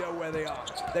out, you know where they are.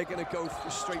 They're going to go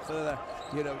straight for the,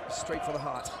 you know, straight for the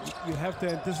heart. You have to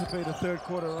anticipate a third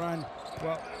quarter run.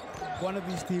 Well, one of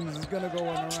these teams is going to go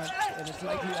on a run, and it's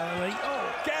likely Ahly.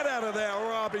 Oh, get out of there,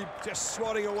 Arabi just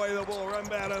swatting away the ball.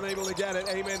 Rwanda unable to get it.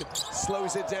 Ayman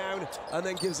slows it down and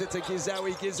then gives it to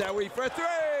Gizawi. Gizawi for three!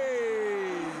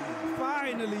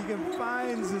 Finally, he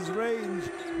finds his range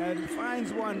and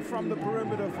finds one from the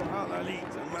perimeter for Ahly.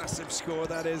 It's a massive score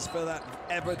that is for that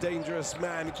ever-dangerous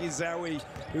man, Gizawi,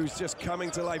 who's just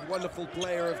coming to life. Wonderful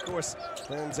player, of course,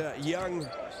 and young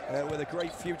with a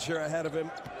great future ahead of him.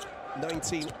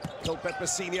 19, Culpeper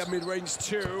Senior, mid-range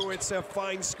 2. It's a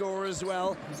fine score as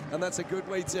well, and that's a good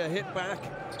way to hit back.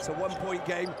 It's a one-point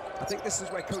game. I think this is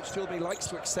where Coach Tilby likes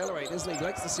to accelerate, isn't he? He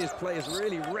likes to see his players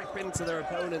really rip into their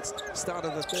opponents start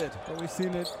of the third. Well, we've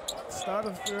seen it start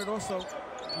of the third, also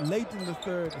late in the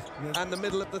third. Yes. And the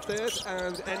middle of the third,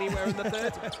 and anywhere in the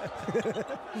third.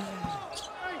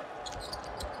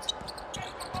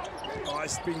 Oh,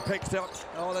 it's been picked up.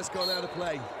 Oh, that's gone out of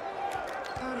play.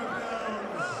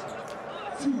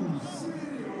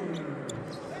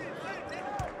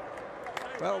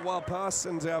 Well, wild pass,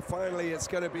 and finally it's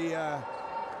going to be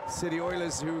City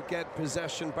Oilers who get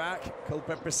possession back.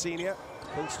 Culpeper Senior,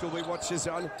 Coach Tilby watches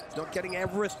on, not getting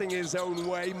everything his own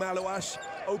way. Malouash,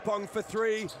 Opong for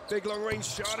three, big long range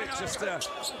shot, it just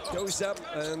goes up,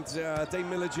 and Dane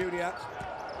Miller Jr.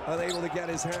 unable to get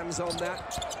his hands on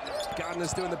that.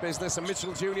 Gardner's doing the business, and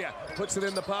Mitchell Jr. puts it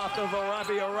in the path of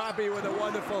Arabi. Arabi with a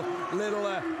wonderful little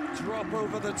drop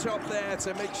over the top there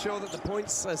to make sure that the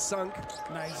points are sunk.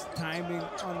 Nice timing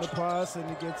on the pass, and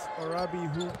he gets Arabi,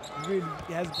 who really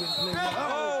has been playing.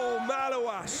 Oh,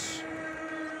 Malouash!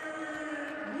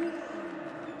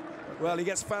 Well, he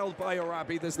gets fouled by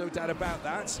Arabi, there's no doubt about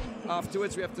that.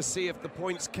 Afterwards, we have to see if the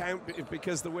points count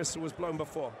because the whistle was blown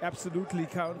before. Absolutely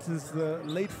counts as the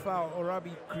late foul.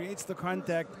 Arabi creates the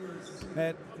contact,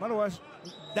 and Malouash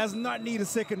does not need a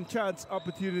second chance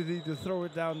opportunity to throw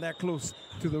it down that close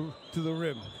to the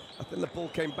rim. I think the ball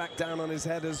came back down on his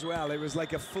head as well. It was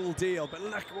like a full deal, but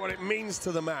look what it means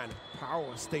to the man.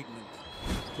 Power statement.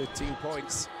 15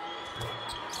 points,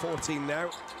 14 now.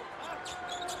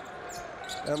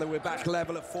 And then we're back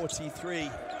level at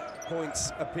 43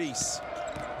 points apiece.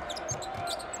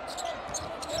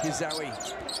 Gizawi,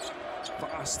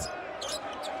 fast,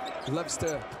 loves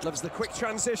the quick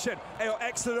transition. Oh,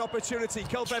 excellent opportunity.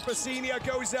 Culpeper Senior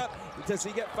goes up. Does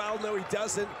he get fouled? No, he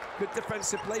doesn't. Good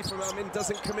defensive play from Amin.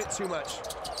 Doesn't commit too much.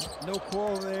 No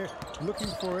call there. Looking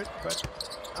for it, but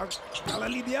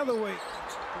Ahly the other way.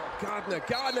 Gardner,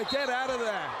 get out of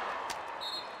there.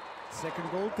 Second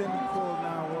goaltending call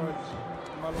now.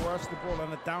 Malouash the ball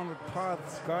on a downward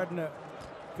path. Gardner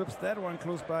flips that one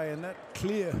close by, and that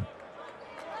clear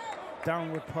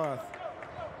downward path.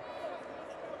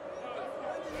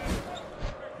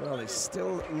 Well, they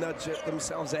still nudge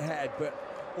themselves ahead, but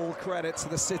all credit to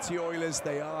the City Oilers.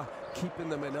 They are keeping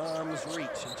them in arm's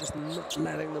reach and just not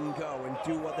letting them go and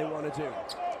do what they want to do.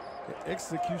 The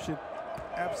execution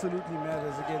absolutely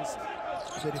matters against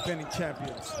the defending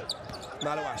champions.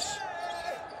 Malouash.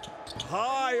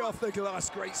 High off the glass,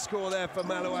 great score there for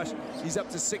Malouash. He's up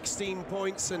to 16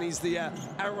 points and he's the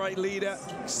outright leader,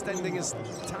 extending his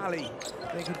tally.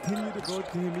 They continue to go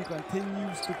to him. He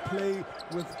continues to play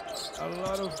with a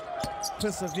lot of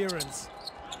perseverance.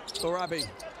 Arabi,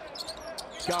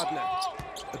 Gardner,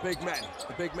 the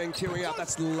big men queuing up.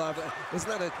 That's lovely.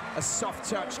 Isn't that a soft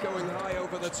touch going high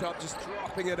over the top, just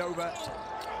dropping it over?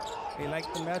 They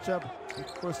like the matchup.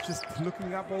 Of course, just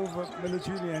looking up over Miller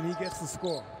Jr. and he gets the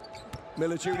score.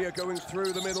 Miller Jr. going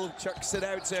through the middle, chucks it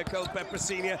out to Culpeper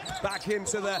Senior, back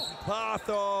into the path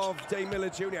of Dane Miller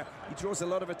Jr. He draws a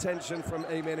lot of attention from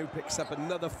Ayman, who picks up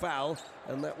another foul,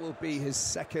 and that will be his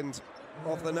second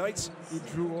of the night. He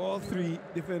drew all three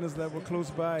defenders that were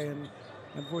close by, and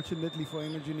unfortunately for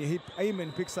Ayman Jr.,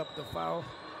 Ayman picks up the foul.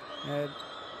 And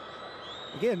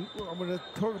again, I'm going to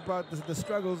talk about the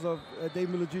struggles of Dane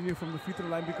Miller Jr. from the free throw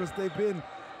line, because they've been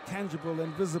tangible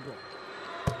and visible.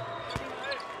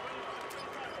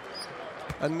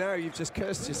 And now you've just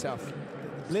cursed yourself.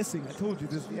 Blessing, I told you,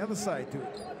 there's the other side to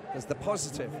it. There's the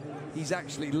positive. He's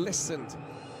actually listened.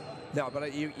 No,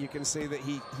 but you can see that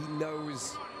he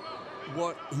knows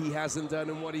what he hasn't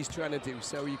done and what he's trying to do,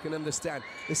 so you can understand.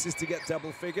 This is to get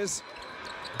double figures.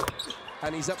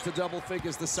 And he's up to double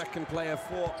figures, the second player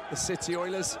for the City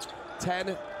Oilers.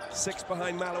 10, 6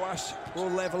 behind Malouash, all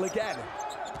level again.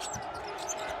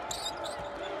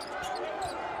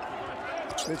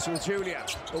 Mitchell Jr.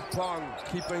 Opong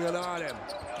keeping an eye on him.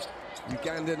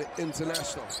 Ugandan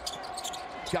international.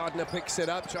 Gardner picks it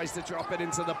up, tries to drop it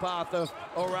into the path of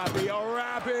Orabi.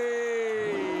 Orabi!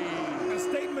 A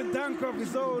statement dunk of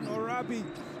his own. Orabi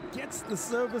gets the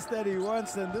service that he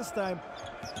wants, and this time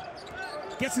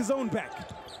gets his own back.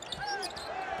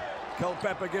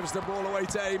 Culpeper gives the ball away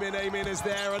to Amin. Amin is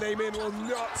there, and Amin will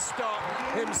not stop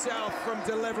himself from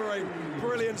delivering.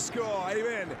 Brilliant score.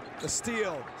 Amin, the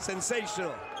steal,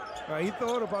 sensational. He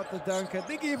thought about the dunk. I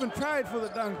think he even tried for the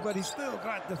dunk, but he still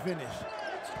got the finish.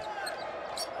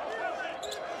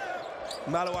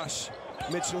 Malawash,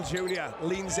 Mitchell Jr.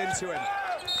 leans into him.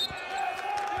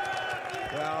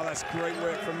 Well, that's great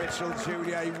work from Mitchell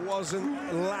Jr. He wasn't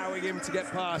allowing him to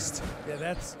get past. Yeah,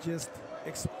 that's just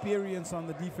experience on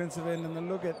the defensive end, and then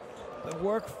look at the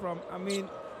work from, I mean,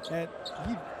 he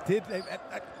did.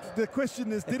 The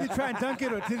question is, did he try and dunk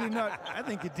it or did he not? I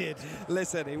think he did.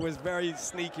 Listen, it was very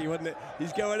sneaky, wasn't it?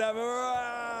 He's going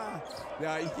over.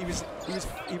 Yeah, he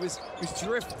was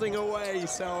drifting away,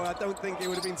 so I don't think it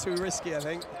would have been too risky, I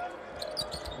think.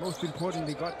 Most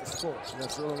importantly, got the score.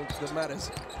 That's all that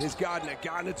matters. Here's Gardner.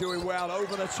 Gardner doing well.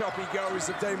 Over the top he goes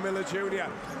to Dave Miller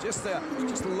Jr. Just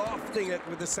lofting it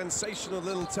with a sensational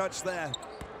little touch there.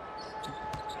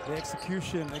 The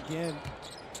execution again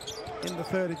in the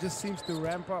third. It just seems to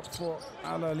ramp up for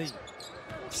Ahly.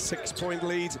 6-point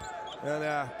lead and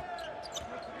a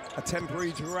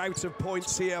temporary drought of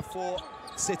points here for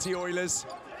City Oilers.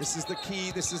 This is the key.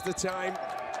 This is the time.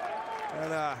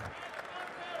 And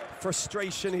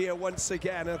frustration here once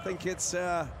again. I think it's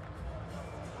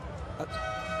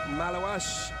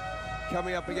Malawash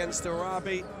coming up against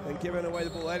Arabi and giving away the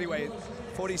ball. Anyway,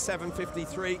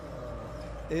 47-53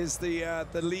 is the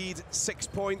lead, 6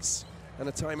 points, and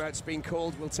a timeout's been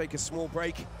called. We'll take a small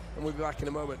break and we'll be back in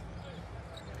a moment.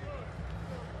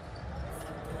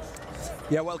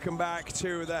 Yeah, welcome back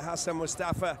to the Hassan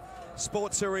Mustafa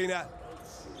Sports Arena.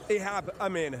 Ihab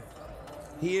Amin,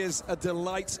 he is a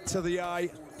delight to the eye,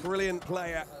 brilliant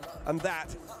player, and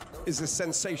that is a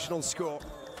sensational score.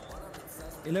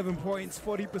 11 points,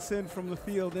 40% from the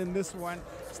field in this one.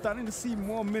 Starting to see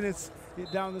more minutes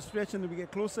down the stretch, and we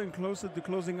get closer and closer to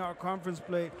closing out conference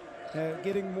play,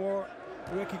 getting more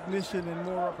recognition and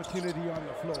more opportunity on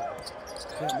the floor.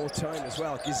 Yeah, more time as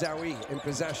well. Gizawi in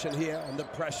possession here under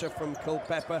pressure from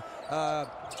Culpeper.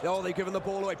 They've given the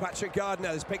ball away. Patrick Gardner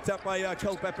is picked up by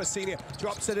Culpeper Senior.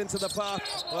 Drops it into the path.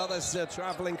 Well, there's a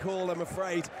traveling call, I'm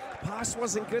afraid. Pass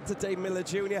wasn't good to Dave Miller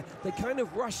Jr. They kind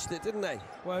of rushed it, didn't they?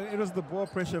 Well, it was the ball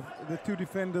pressure. The two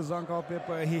defenders on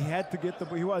Culpeper. He had to get the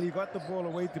ball. Well, he got the ball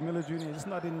away to Miller Jr. Just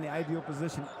not in the ideal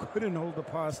position. Couldn't hold the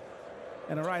pass.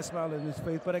 And a wry smile in his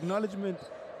face, but acknowledgement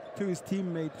to his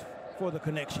teammate for the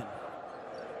connection.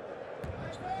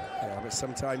 Yeah, but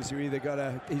sometimes you either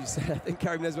gotta. I think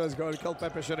Karim Nesman's going.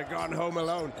 Culpeper should have gone home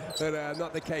alone, but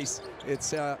not the case.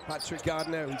 It's Patrick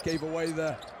Gardner who gave away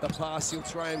the pass. He'll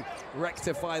try and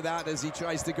rectify that as he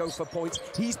tries to go for points.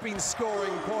 He's been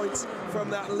scoring points from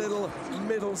that little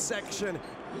middle section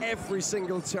every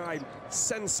single time.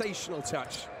 Sensational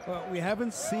touch. Well, we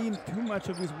haven't seen too much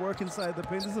of his work inside the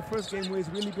paint. This is the first game where he's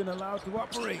really been allowed to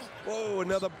operate. Whoa,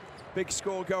 another big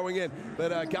score going in.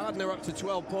 But Gardner up to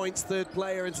 12 points, third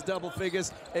player into double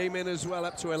figures. Amin as well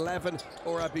up to 11,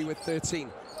 Orabi with 13.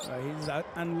 He's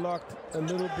unlocked a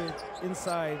little bit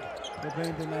inside the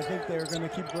paint, and I think they're going to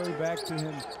keep going back to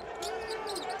him.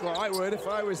 Well, I would if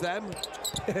I was them.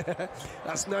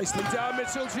 That's nicely done.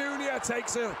 Mitchell Jr.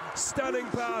 takes a stunning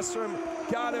pass from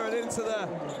Gardner and into the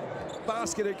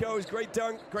basket it goes. Great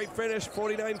dunk, great finish,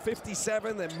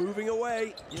 49-57. They're moving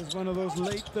away. It's one of those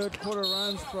late third quarter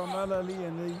runs from Ahly,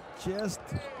 and they just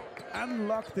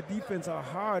unlocked the defense. A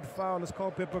hard foul as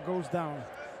Culpeper goes down.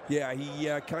 Yeah, he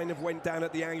kind of went down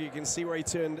at the angle. You can see where he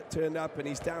turned up, and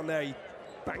he's down there. He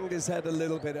banged his head a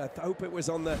little bit. I hope it was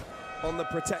on the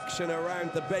protection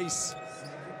around the base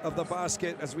of the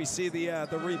basket as we see the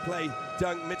replay.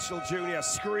 Dunk, Mitchell Jr.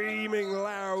 screaming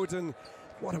loud, and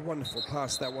what a wonderful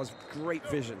pass that was. Great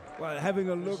vision. Well, having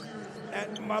a look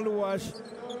at Malawash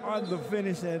on the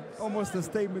finish, and almost a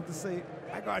statement to say,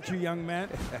 I got you, young man.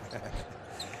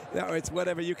 No, it's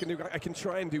whatever you can do. I can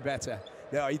try and do better.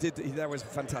 No, he did. That was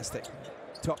fantastic.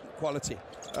 Top quality.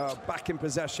 Back in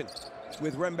possession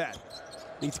with Rembert.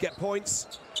 Needs to get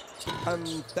points, and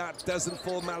that doesn't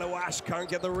fall. Malawash can't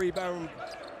get the rebound.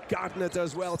 Gardner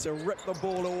does well to rip the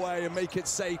ball away and make it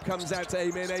safe. Comes out to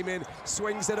Amin. Amin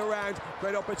swings it around.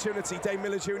 Great opportunity. Dame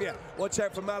Miller Jr. Watch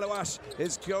out for Malawash.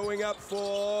 Is going up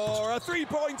for a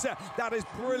three-pointer. That is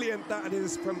brilliant. That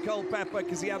is from Culpepper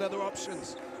because he had other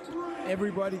options.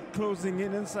 Everybody closing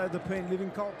in inside the paint,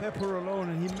 leaving Culpepper alone,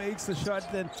 and he makes the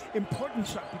shot, then important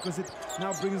shot, because it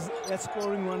now brings that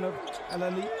scoring run of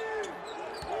Ahly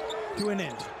to an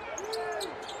end.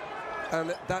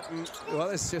 And that, well,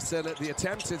 it's just the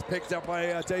attempt is picked up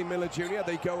by Dame Miller Jr.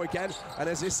 They go again, and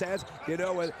as you said, you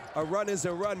know, a run is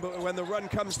a run, but when the run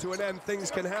comes to an end,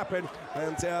 things can happen.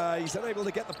 And he's unable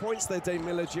to get the points there, Dame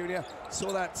Miller Jr.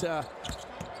 Saw that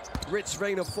rich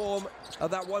vein of form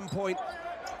at that 1 point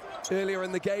earlier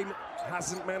in the game.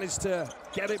 Hasn't managed to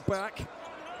get it back.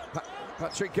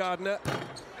 Patrick Gardner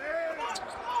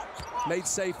made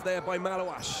safe there by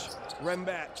Malawash.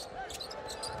 Rembert.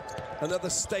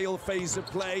 Another stale phase of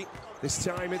play. This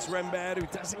time it's Rembert who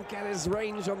doesn't get his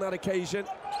range on that occasion.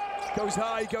 Goes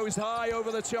high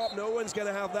over the top. No one's going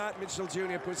to have that. Mitchell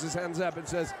Jr. puts his hands up and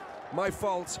says, my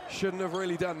fault, shouldn't have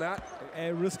really done that.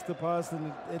 And risked the pass,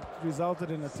 and it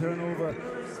resulted in a turnover.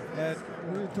 And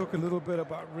we talk a little bit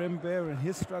about Rembert and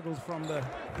his struggles from the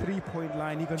three-point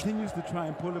line. He continues to try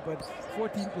and pull it, but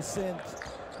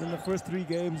 14% in the first 3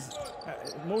 games.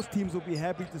 Most teams will be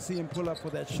happy to see him pull up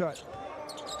for that shot.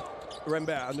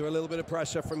 Rembert under a little bit of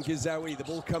pressure from Gizawi. The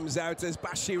ball comes out as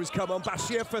Bashir has come on.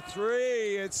 Bashir for 3.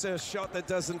 It's a shot that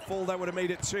doesn't fall. That would have made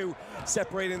it 2,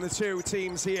 separating the 2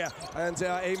 teams here. And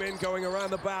Amin going around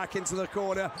the back into the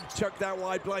corner. Chucked out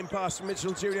wide, blind pass from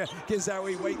Mitchell Jr.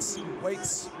 Gizawi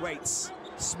waits.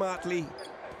 Smartly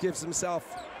gives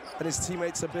himself and his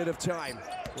teammates a bit of time.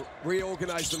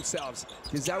 Reorganize themselves.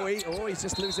 Gizawi, oh, he's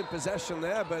just losing possession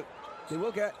there, but they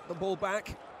will get the ball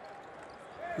back.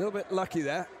 A little bit lucky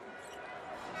there.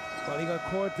 Well, he got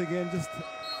caught again, just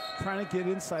trying to get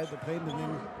inside the paint, and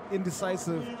then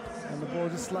indecisive, and the ball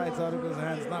just slides out of his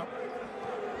hands. Now,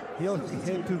 he'll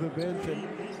head to the bench,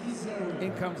 and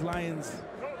in comes Lions.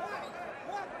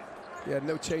 Yeah,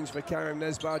 no change for Karim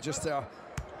Nesbar, just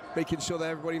making sure that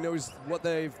everybody knows what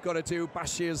they've got to do.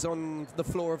 Bashir's on the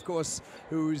floor, of course,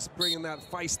 who's bringing that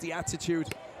feisty attitude,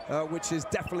 which is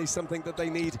definitely something that they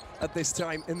need at this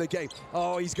time in the game.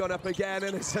 Oh, he's gone up again,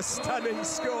 and it's a stunning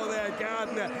score there.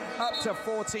 Gardner up to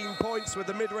 14 points with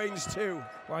the mid-range 2.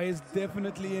 Well, he's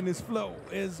definitely in his flow,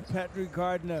 is Patrick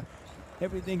Gardner.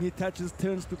 Everything he touches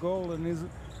turns to gold, and he's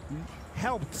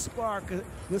helped spark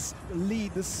this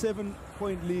lead, this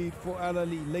 7-point lead for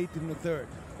Ahly late in the 3rd.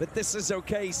 But this is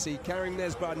okay. See, Karim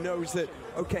Nesbar knows that,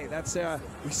 okay, that's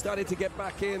we started to get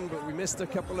back in, but we missed a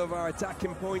couple of our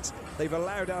attacking points. They've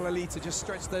allowed Ahly to just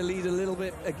stretch their lead a little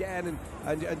bit again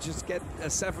and just get a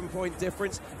 7-point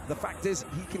difference. The fact is,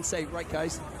 he can say, right,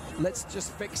 guys, let's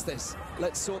just fix this.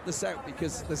 Let's sort this out,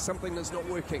 because there's something that's not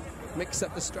working. Mix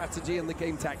up the strategy and the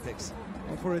game tactics.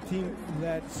 And for a team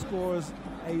that scores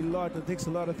a lot, that takes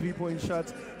a lot of three-point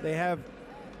shots, they have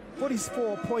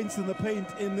 44 points in the paint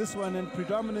in this one, and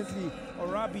predominantly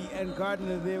Arabi and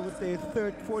Gardner there with their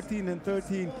 14 and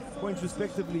 13 points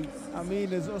respectively. Amin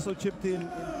has also chipped in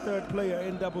 3rd player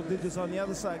in double digits on the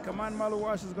other side. Kaman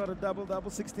Malawash has got a double,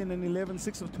 16 and 11,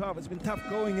 6 of 12. It's been tough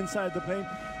going inside the paint.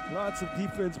 Lots of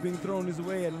defense being thrown his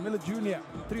way, and Miller Jr.,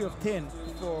 3 of 10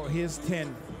 for his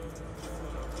 10.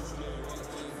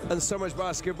 And so much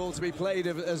basketball to be played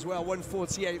as well.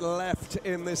 1:48 left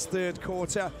in this 3rd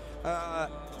quarter.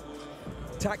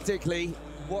 Tactically,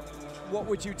 what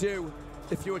would you do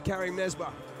if you were Karim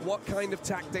Nesbar? What kind of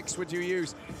tactics would you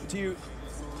use?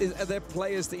 Are there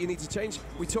players that you need to change?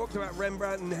 We talked about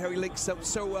Rembrandt and how he links up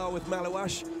so well with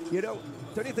Malawash. You know,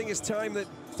 don't you think it's time that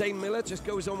Dane Miller just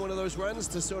goes on one of those runs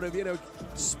to sort of, you know,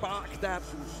 spark that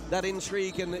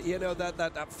intrigue and, you know,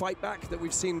 that fight back that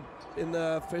we've seen in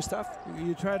the first half?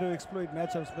 You try to exploit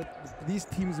matchups, but these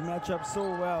teams match up so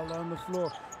well on the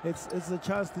floor. It's a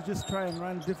chance to just try and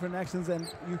run different actions, and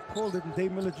you called it, and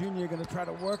Dame Miller Jr. going to try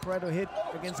to work right or hit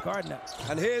against Gardner.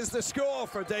 And here's the score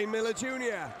for Dame Miller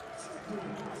Jr.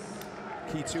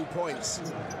 Key 2 points.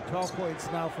 12 points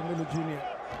now for Miller Jr.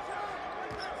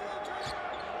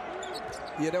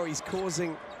 You know, he's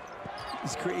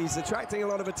attracting a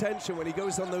lot of attention when he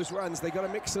goes on those runs. They got to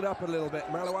mix it up a little bit.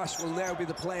 Malawash will now be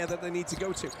the player that they need to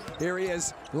go to. Here he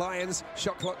is, Lions,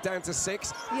 shot clock down to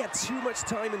 6. He had too much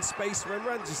time and space.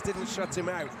 Rembrandt just didn't shut him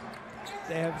out.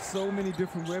 They have so many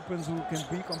different weapons who can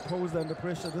be composed under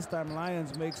pressure. This time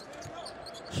Lions makes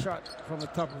shot from the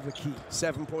top of the key.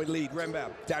 7-point lead.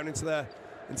 Rembrandt down into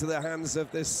the hands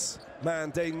of this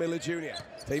man, Dane Miller Jr.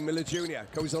 Dane Miller Jr.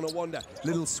 goes on a wander.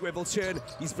 Little swivel turn.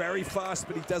 He's very fast,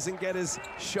 but he doesn't get his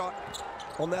shot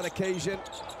on that occasion.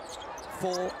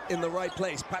 fall in the right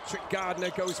place. Patrick Gardner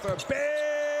goes for a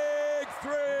big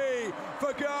three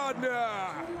for Gardner.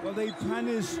 Well, they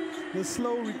punish the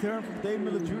slow return from Dame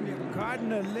Miller Jr.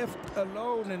 Gardner left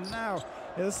alone, and now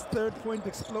his third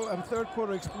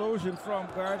quarter explosion from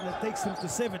Gardner takes him to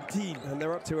 17. And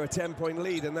they're up to a 10-point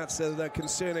lead, and that's the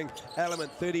concerning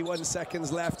element. 31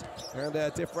 seconds left, and a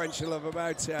differential of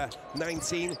about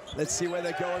 19. Let's see where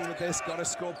they're going with this. Got to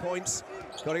score points.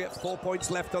 Got to get 4 points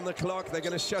left on the clock. They're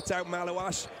going to shut out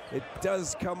Malouash. It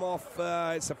does come off.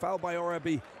 It's a foul by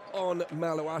Orabi on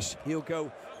Malouash. He'll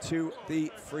go to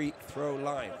the free throw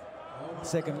line.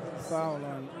 Second foul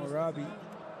on Orabi.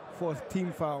 Fourth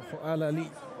team foul for Ahly.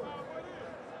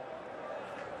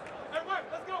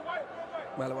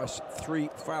 Malouash, 3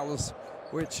 fouls,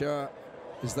 which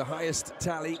is the highest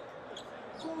tally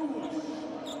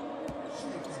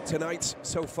tonight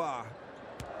so far.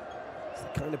 It's the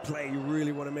kind of play you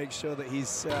really want to make sure that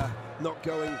he's not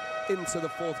going into the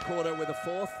fourth quarter with a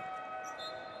fourth.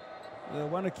 They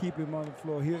want to keep him on the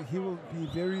floor. He will be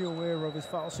very aware of his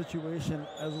foul situation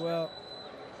as well.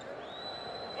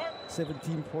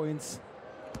 17 points.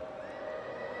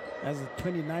 Has a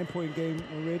 29-point game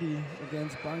already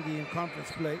against Bangui in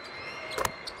conference play.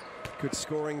 Good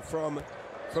scoring from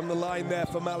the line there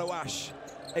for Malouash.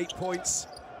 8 points.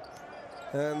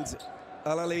 And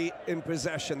Ahly in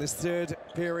possession. This third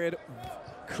period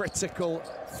critical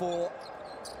for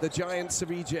the Giants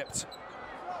of Egypt.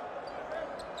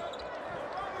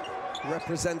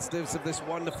 Representatives of this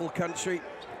wonderful country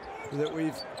that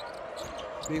we've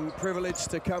been privileged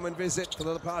to come and visit for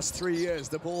the past 3 years.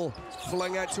 The ball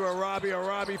flung out to Orabi.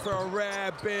 Orabi for a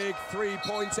rare big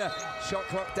three-pointer. Shot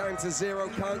clock down to 0.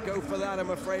 Can't go for that,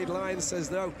 I'm afraid. Lions says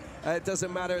no. It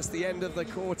doesn't matter. It's the end of the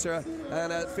quarter,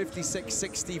 and at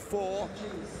 56-64,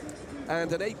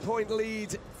 and an 8-point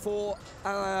lead for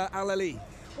Ahly.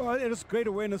 Well, it was great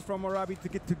awareness from Orabi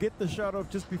to get the shot off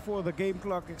just before the game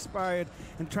clock expired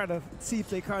and try to see if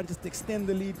they can't just extend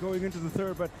the lead going into the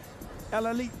third. But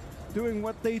Ahly doing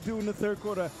what they do in the third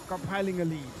quarter, compiling a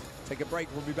lead. Take a break.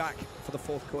 We'll be back for the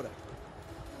fourth quarter.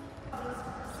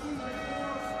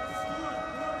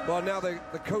 Well, now the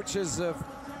coaches have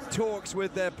talks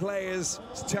with their players.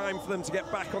 It's time for them to get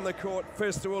back on the court.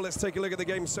 First of all, let's take a look at the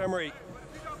game summary.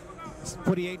 It's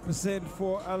 48%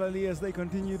 for Ahly as they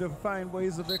continue to find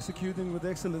ways of executing with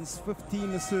excellence.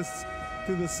 15 assists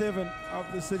to the 7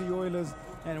 of the City Oilers.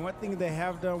 And one thing they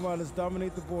have done well is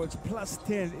dominate the boards. Plus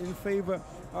 10 in favor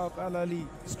of Ahly.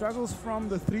 Struggles from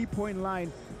the three-point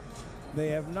line. They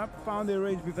have not found their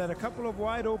range. We've had a couple of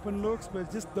wide open looks,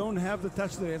 but just don't have the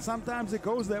touch there. And sometimes it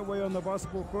goes that way on the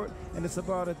basketball court, and it's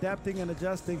about adapting and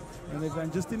adjusting. And they've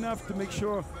done just enough to make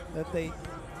sure that they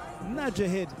nudge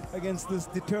ahead against this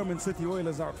determined City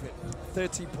Oilers outfit.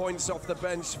 30 points off the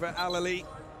bench for Ahly,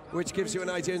 which gives you an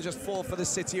idea, and just 4 for the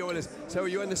City Oilers. So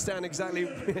you understand exactly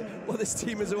what this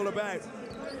team is all about.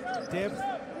 Depth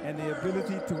and the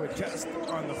ability to adjust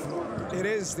on the floor. It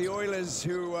is the Oilers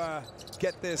who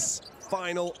get this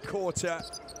final quarter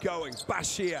going.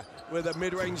 Bashir with a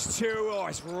mid-range 2. Oh,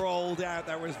 it's rolled out.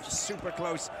 That was super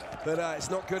close, but it's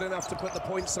not good enough to put the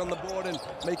points on the board and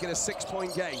make it a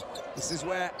 6-point game. This is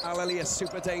where Ahly is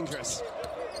super dangerous.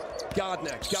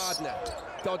 Gardner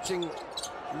dodging,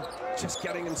 just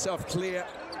getting himself clear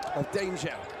of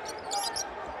danger.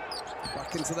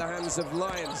 Back into the hands of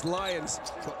Lions. Lions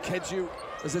got Keju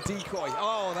as a decoy.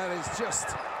 Oh, that is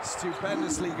just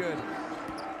stupendously good.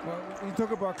 Well, you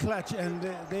talk about clutch, and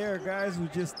there are guys who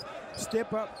just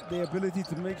step up their ability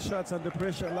to make shots under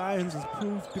pressure. Lions has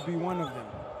proved to be one of them.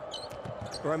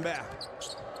 Rwanda.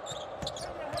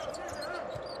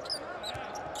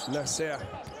 Nasser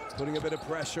putting a bit of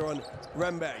pressure on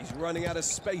Rwanda. He's running out of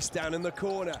space down in the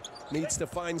corner. Needs to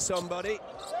find somebody.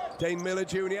 Dane Miller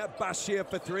Jr., Bashir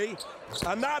for 3.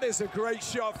 And that is a great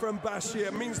shot from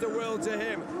Bashir. Means the world to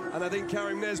him. And I think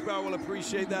Karim Nesbar will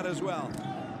appreciate that as well.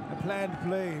 A planned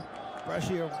play.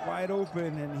 Bashir wide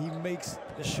open, and he makes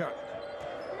the shot.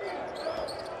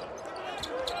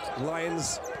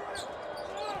 Lions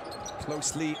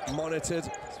closely monitored.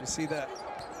 As we see the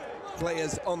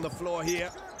players on the floor here.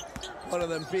 One of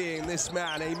them being this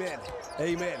man, Amen.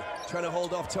 Amen. Trying to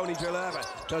hold off Tony Drileva.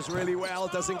 Does really well,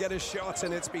 doesn't get a shot,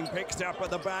 and it's been picked up at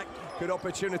the back. Good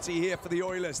opportunity here for the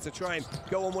Oilers to try and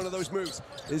go on one of those moves.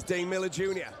 Is Dane Miller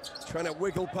Jr. trying to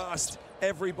wiggle past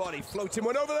everybody. Floating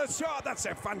one over the shot. That's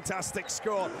a fantastic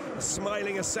score. A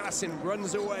smiling assassin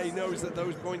runs away, knows that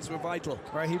those points were vital.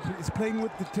 Right, he's playing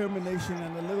with determination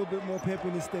and a little bit more pep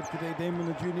in his step today, Dane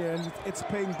Miller Jr., and it's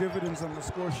paying dividends on the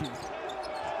score sheet.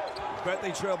 But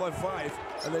they trail by 5,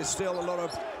 and there's still a lot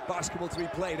of basketball to be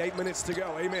played. 8 minutes to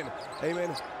go. Amen.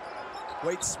 Amen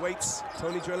Waits.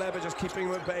 Tony Dreleba just keeping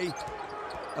him at bay,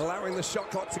 allowing the shot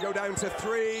clock to go down to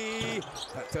 3.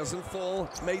 That doesn't fall,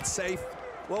 made safe.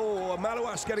 Whoa,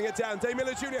 Malouash getting it down. Day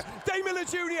Miller Jr.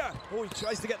 Oh, he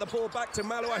tries to get the ball back to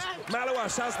Malouash.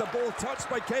 Malouash has the ball touched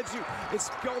by Kedju. It's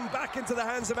gone back into the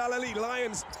hands of Ahly.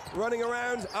 Lions running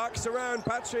around, arcs around.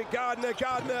 Patrick Gardner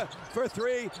for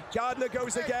 3. Gardner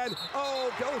goes again.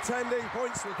 Oh, goaltending,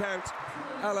 points will count.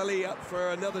 Ahly up for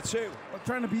another 2. Well,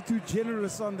 trying to be too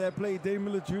generous on that play, Day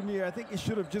Miller Jr. I think he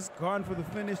should have just gone for the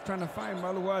finish, trying to find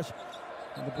Malouash.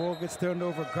 And the ball gets turned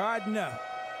over. Gardner,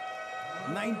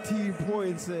 19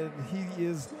 points, and he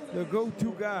is the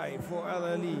go-to guy for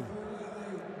Ahly.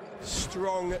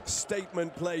 Strong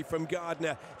statement play from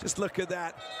Gardner. Just look at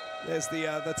that. There's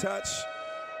the touch.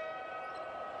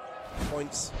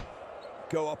 Points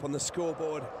go up on the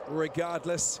scoreboard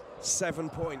regardless. 7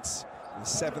 points.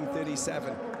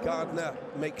 7:37. Gardner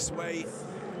makes way,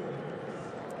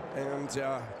 and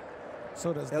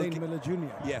so does Day Miller Jr.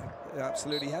 Yeah,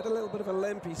 absolutely. He had a little bit of a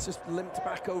limp. He's just limped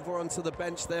back over onto the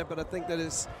bench there, but I think that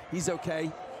he's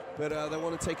okay. But they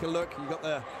want to take a look. You've got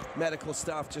the medical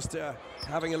staff just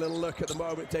having a little look at the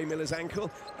moment. Day Miller's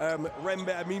ankle.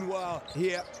 Rembe, meanwhile,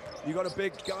 here you've got a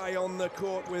big guy on the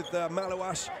court with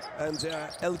Malouash, and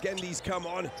El Gendi's come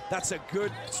on. That's a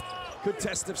good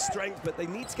test of strength, but they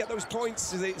need to get those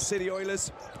points, the City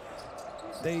Oilers.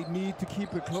 They need to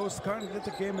keep it close. Can't let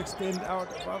the game extend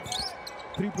out above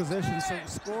 3 possessions. So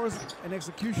scores and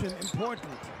execution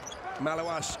important.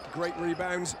 Malouash, great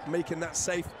rebounds, making that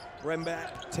safe. Rembe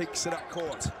takes it up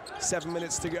court. 7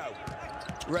 minutes to go.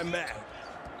 Rembe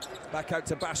back out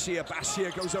to Bashir.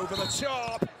 Bashir goes over the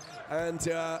top, and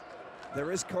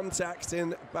there is contact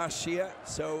in Bashir.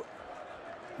 So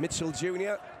Mitchell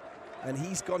Jr., and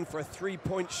he's gone for a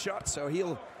 3-point shot, so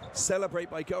he'll celebrate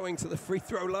by going to the free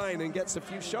throw line and gets a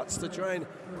few shots to try and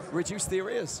reduce the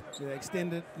arrears. Yeah,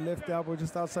 extended left elbow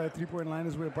just outside 3-point line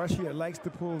is where Bashir likes to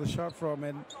pull the shot from,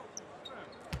 and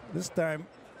this time,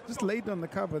 just late on the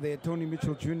cover there, Tony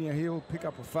Mitchell Jr., he'll pick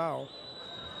up a foul.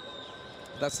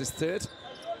 That's his 3rd.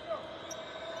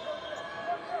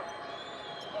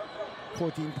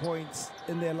 14 points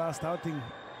in their last outing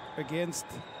against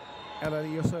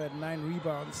Ahly. He also had 9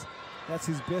 rebounds. That's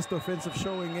his best offensive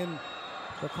showing in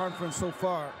the conference so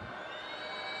far.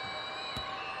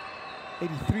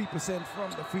 83% from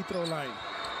the free throw line.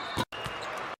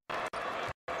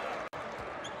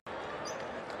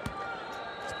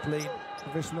 He's played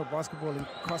professional basketball in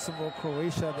Kosovo,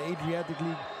 Croatia, the Adriatic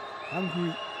League,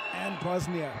 Hungary, and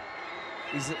Bosnia.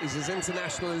 He's as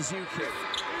international as you, kid.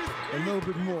 A little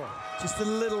bit more. Just a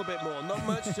little bit more. Not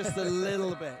much, just a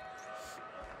little bit.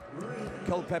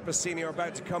 Culpeper Senior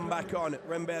about to come back on.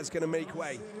 Rembe's going to make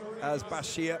way as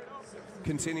Bashir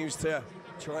continues to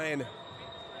try and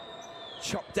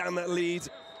chop down that lead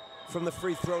from the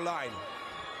free throw line.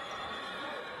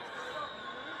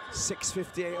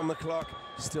 6:58 on the clock.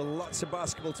 Still lots of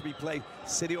basketball to be played.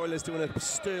 City Oilers doing a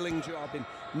sterling job in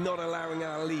not allowing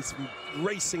Ahly from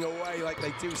racing away like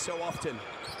they do so often.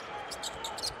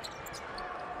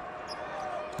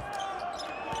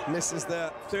 Misses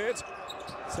the 3rd.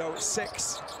 So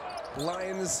 6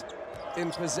 Lions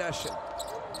in possession.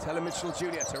 Taylor Mitchell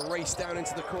Jr. to race down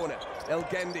into the corner. El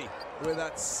Gendi with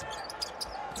that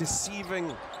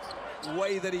deceiving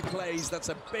way that he plays. That's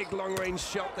a big long-range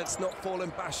shot that's not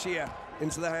fallen Bashir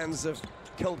into the hands of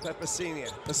Culpeper Senior.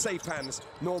 The safe hands,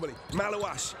 normally.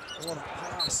 Malouash, what a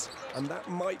pass. And that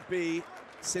might be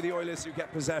City Oilers who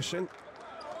get possession.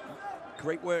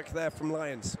 Great work there from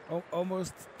Lions.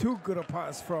 Almost too good a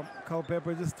pass from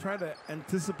Culpeper. Just trying to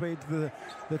anticipate the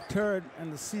turn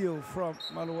and the seal from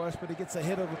Malouash, but he gets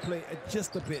ahead of the play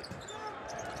just a bit.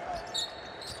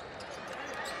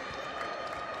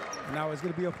 Now it's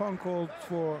going to be a foul called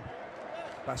for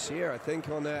Bashir, I think,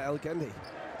 on El Gendi.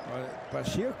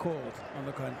 Bashir called on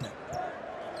the contact.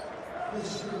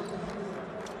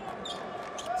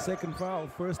 Second foul,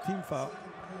 first team foul.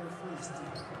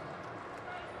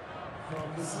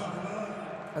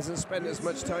 Hasn't spent as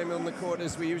much time on the court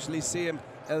as we usually see him,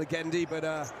 El Gendi, but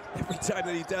every time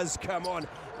that he does come on,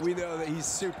 we know that he's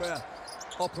super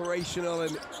operational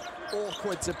and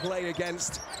awkward to play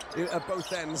against at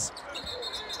both ends.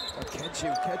 Oh,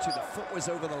 Kedju, the foot was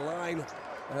over the line,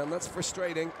 and that's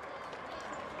frustrating.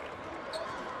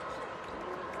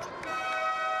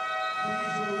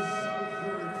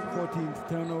 th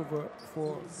turnover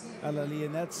for Ahly,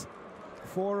 and that's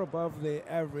 4 above their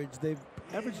average. They've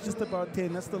averaged just about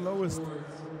 10. That's the lowest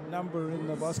number in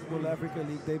the Basketball Africa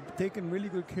League. They've taken really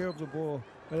good care of the ball,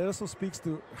 but it also speaks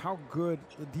to how good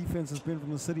the defense has been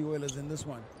from the City Oilers in this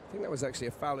one. I think that was actually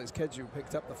a foul. It's Kedju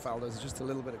picked up the foul. There's just a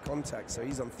little bit of contact, so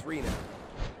he's on 3 now.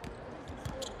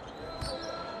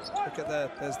 Look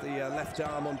at there's the left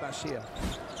arm on Bashir.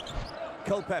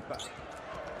 Culpepper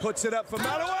puts it up for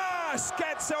Malouash,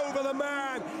 gets over the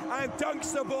man and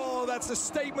dunks the ball. That's a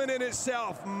statement in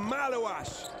itself.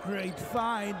 Malouash. Great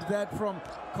find that from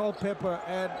Culpepper,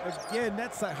 and again,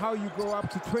 that's how you go up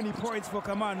to 20 points for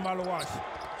Kaman Malouash.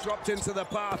 Dropped into the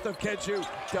path of Keju,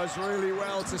 does really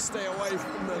well to stay away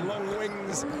from the long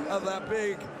wings of that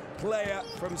big player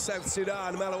from South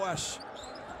Sudan, Malouash.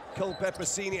 Culpepper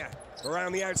Senior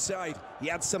around the outside. He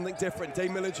adds something different.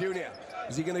 Dave Miller Jr.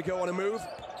 Is he going to go on a move?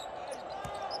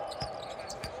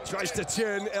 Tries to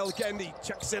turn El Gendi,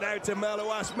 chucks it out to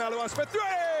Malouash. Malouash for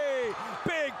three!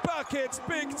 Big buckets,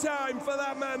 big time for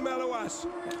that man, Malouash.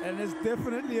 And there's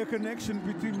definitely a connection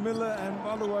between Miller and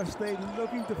Malouash. They're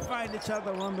looking to find each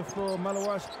other on the floor.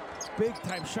 Malouash, big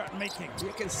time shot making.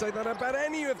 You can say that about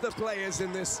any of the players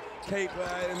in this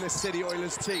in this City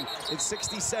Oilers team. It's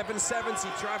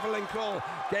 67-70, traveling call.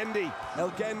 Gendi,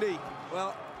 El Gendi.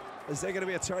 Well, is there going to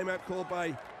be a timeout called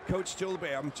by Coach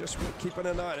Julbe? I'm just keeping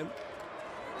an eye on him.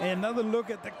 Another look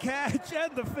at the catch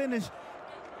and the finish.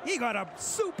 He got up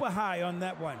super high on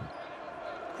that one.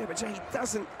 Yeah, but he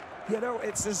doesn't, you know,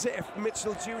 it's as if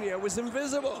Mitchell Jr. was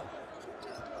invisible.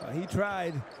 He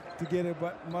tried to get it,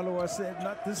 but Malouash said,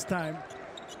 not this time.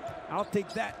 I'll take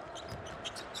that.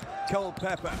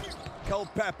 Culpepper,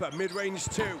 mid-range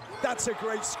two. That's a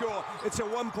great score. It's a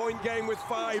one-point game with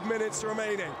 5 minutes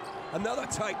remaining. Another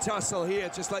tight tussle here,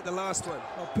 just like the last one.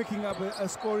 Picking up a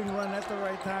scoring run at the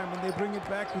right time, and they bring it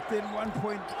back within 1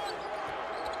 point.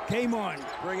 Game on.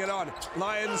 Bring it on.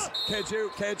 Lions,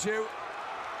 Keju.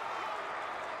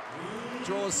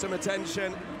 Draws some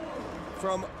attention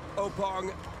from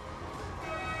Opong.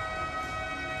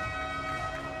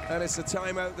 And it's a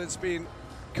timeout that's been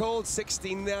called.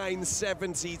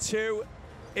 69-72.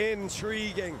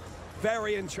 Intriguing.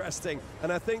 Very interesting,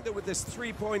 and I think that with this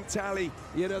 3-point tally,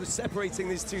 you know, separating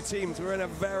these two teams, we're in a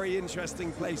very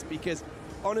interesting place because,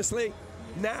 honestly,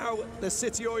 now the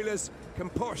City Oilers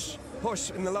can push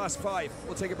in the last 5.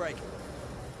 We'll take a break.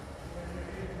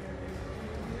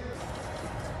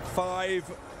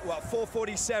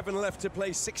 4:47 left to play,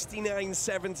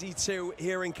 69-72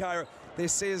 here in Cairo.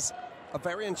 This is a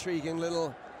very intriguing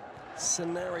little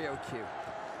scenario cue.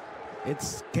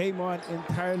 It's game on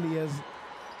entirely, as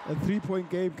a 3-point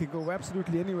game can go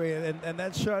absolutely anywhere, and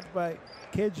that shot by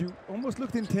Keju almost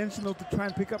looked intentional to try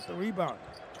and pick up the rebound.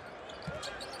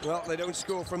 Well, they don't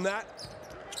score from that.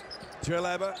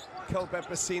 Drileba,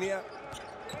 Culpepper Senior.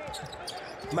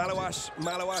 Malouash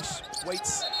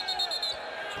waits.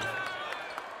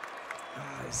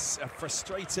 It's a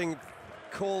frustrating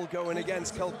call going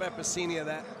against Culpepper Senior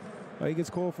there. Well, he gets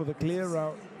called for the clear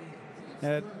route.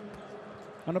 And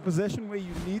on a possession where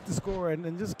you need to score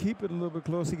and just keep it a little bit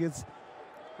close, he gets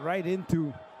right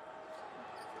into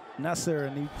Nasser,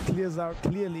 and he clears out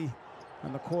clearly,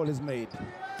 and the call is made.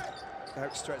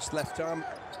 Outstretched left arm.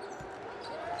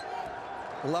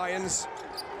 Lions.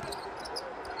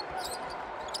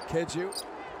 Keju.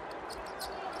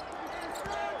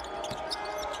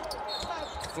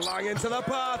 Flung into the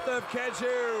path of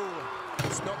Keju.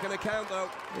 It's not going to count,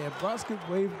 though. Yeah, basket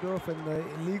waved off, and the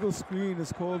illegal screen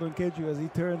is called on Keju as he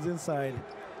turns inside.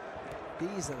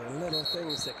 These are the little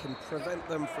things that can prevent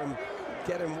them from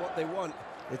getting what they want.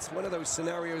 It's one of those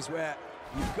scenarios where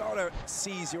you've got to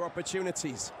seize your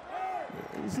opportunities.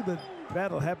 You see the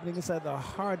battle happening inside, the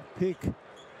hard pick,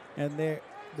 and the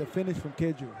finish from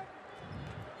Keju.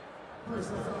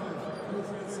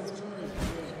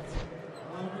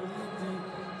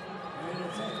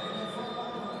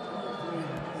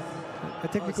 A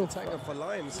technical tackle for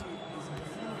Lions.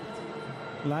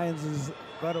 Lions has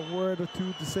got a word or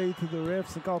two to say to the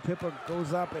refs, and Culpepper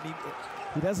goes up, and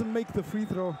he doesn't make the free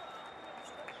throw.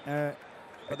 But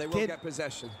they will get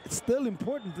possession. It's still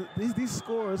important. These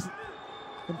scores,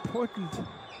 important,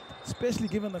 especially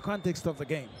given the context of the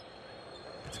game.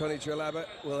 Tony Drilaba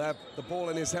will have the ball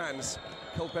in his hands.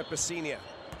 Culpepper Senior.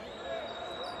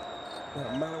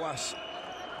 Malouash,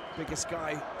 biggest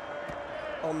guy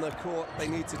on the court. They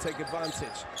need to take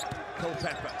advantage.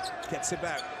 Culpepper gets it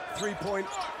back. 3-point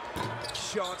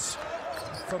shots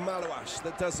for Malouash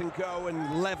that doesn't go,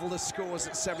 and level the scores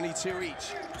at 72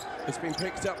 each. It's been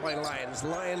picked up by Lions.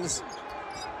 Lions,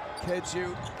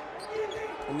 Keju,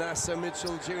 Nasser,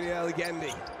 Mitchell, Junior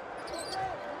Elgendi.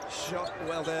 Shot,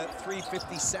 well, they're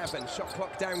 3:57. Shot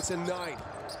clock down to 9.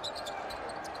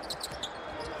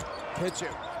 Keju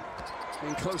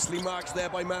being closely marked there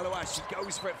by Malouash. He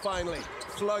goes for it finally.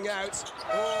 Flung out.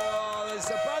 Oh, there's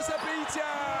a buzzer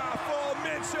beater for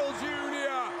Mitchell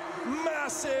Jr.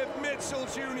 Massive Mitchell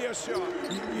Jr. shot.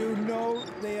 You know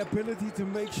their ability to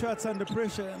make shots under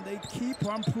pressure, and they keep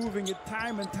on proving it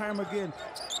time and time again.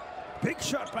 Big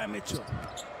shot by Mitchell.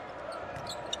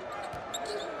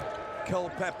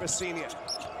 Culpepper Sr.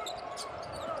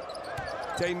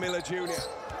 Dane Miller Jr.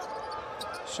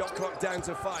 Shot clock down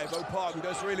to 5. Opong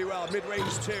does really well.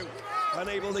 Mid-range 2.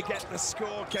 Unable to get the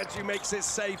score. Kedju makes it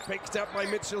safe. Picked up by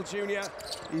Mitchell Jr.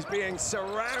 He's being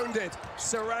surrounded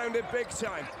big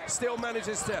time. Still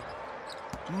manages to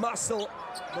muscle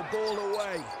the ball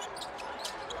away.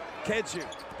 Kedju,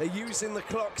 they're using the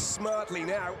clock smartly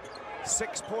now.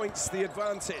 6 points the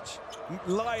advantage.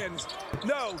 Lions,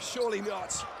 no, surely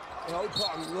not.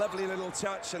 Opong, lovely little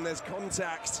touch, and there's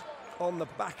contact on the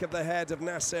back of the head of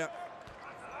Nasser.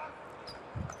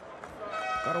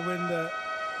 Got to win the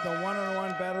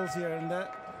one-on-one battles here, and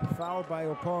that foul by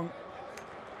Opong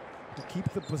to keep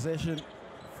the possession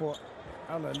for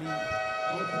Ahly.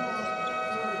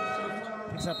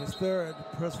 Picks up his 3rd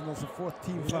personal, so 4th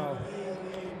team foul.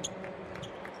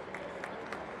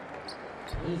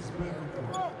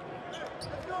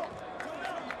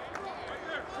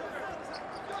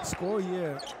 Score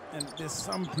here, and there's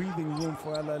some breathing room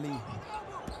for Ahly.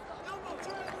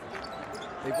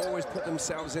 They've always put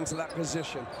themselves into that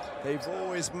position. They've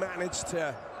always managed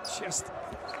to just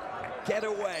get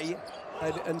away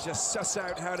and just suss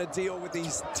out how to deal with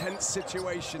these tense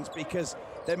situations, because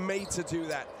they're made to do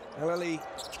that. Ahly,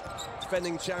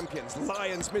 defending champions.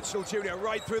 Lions, Mitchell Jr.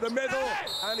 right through the middle,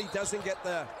 and he doesn't get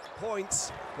the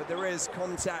points, but there is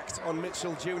contact on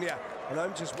Mitchell Jr. And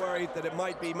I'm just worried that it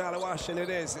might be Malawash, and it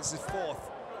is. It's his 4th.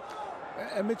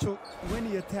 And Mitchell, when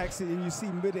he attacks it, and you see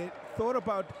mid-it, thought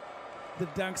about the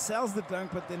dunk, sells the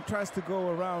dunk, but then tries to go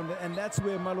around, and that's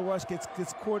where Malawash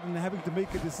gets caught in having to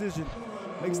make a decision.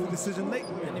 Makes the decision late,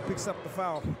 and he picks up the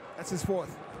foul. That's his 4th.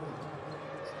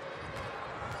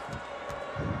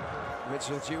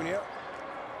 Mitchell Jr.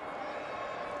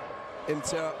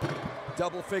 into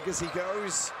double figures he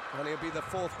goes, and he'll be the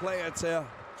 4th player to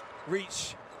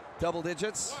reach double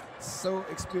digits. So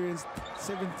experienced,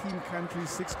 17 countries,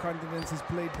 6 continents. He's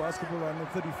played basketball on a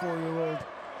 34-year-old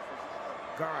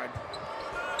guard.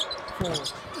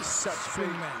 Forward. Such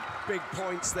big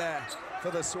points there for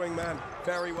the swingman.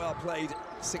 Very well played,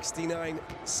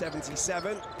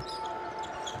 69-77.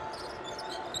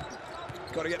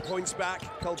 Got to get points back.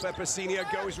 Culpepper Sr.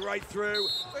 goes right through.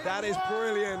 That is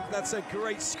brilliant. That's a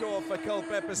great score for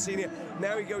Culpepper Sr.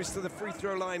 Now he goes to the free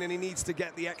throw line, and he needs to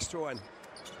get the extra one.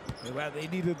 Well, they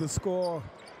needed the score,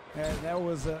 and that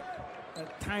was a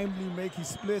timely make. He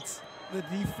splits the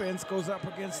defense, goes up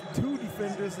against 2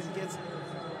 defenders, and gets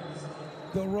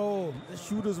the roll, the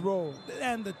shooter's roll,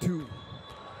 and the 2.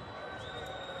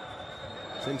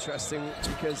 It's interesting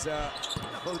because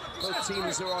both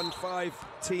teams are on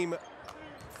 5-team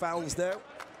fouls now.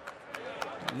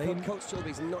 Coach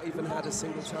Chilby's not even had a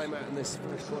single timeout in this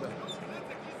 1st quarter.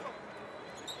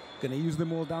 Gonna use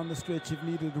them all down the stretch if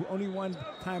needed. Only 1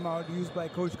 timeout used by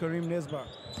Coach Karim Nesba.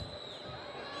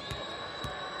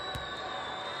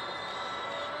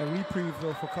 A reprieve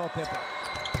though for Culpepper.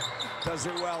 Does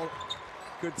it well.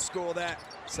 Good score there.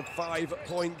 It's a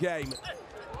 5-point game.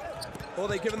 Or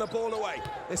they've given the ball away.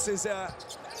 This is an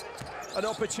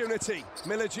opportunity.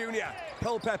 Miller Jr.,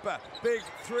 Culpepper, big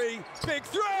 3, big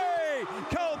 3!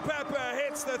 Culpepper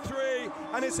hits the 3,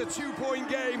 and it's a 2-point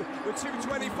game with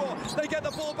 2:24. They get the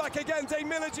ball back again. Dane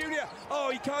Miller Jr. Oh,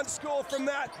 he can't score from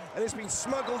that, and it's been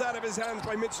smuggled out of his hands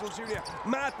by Mitchell Jr.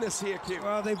 Madness here, Q.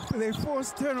 Well, they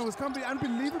forced turnovers.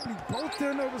 Unbelievably, both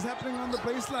turnovers happening on the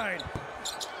baseline.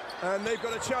 And they've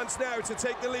got a chance now to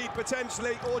take the lead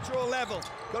potentially, or draw level.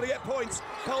 Got to get points.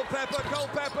 Culpepper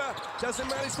doesn't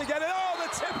manage to get it. Oh, the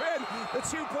tip in. The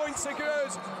 2 points are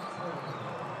good.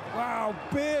 Wow,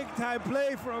 big time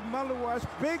play from Malawash.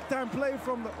 Big time play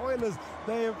from the Oilers.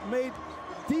 They have made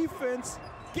defense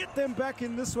get them back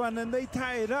in this one, and they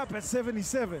tie it up at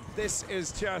 77. This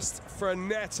is just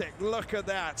frenetic. Look at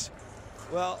that.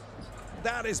 Well,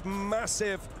 that is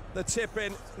massive. The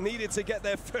tip-in needed to get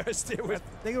there first. I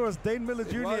think it was Dane Miller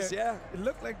Jr. It was, yeah. It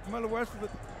looked like Malawash.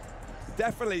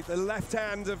 Definitely the left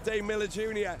hand of Dane Miller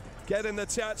Jr. getting the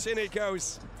touch. In it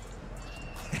goes.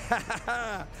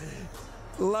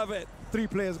 Love it. 3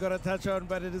 players got a touch on,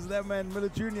 but it is that man, Miller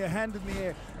Jr., hand in the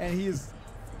air, and he is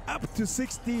up to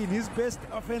 16. His best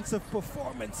offensive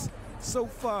performance so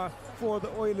far for the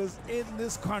Oilers in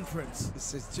this conference.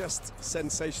 This is just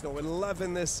sensational. We're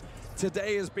loving this.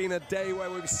 Today has been a day where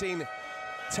we've seen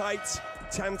tight,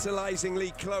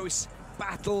 tantalizingly close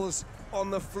battles on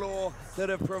the floor that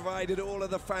have provided all of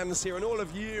the fans here and all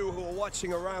of you who are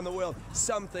watching around the world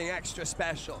something extra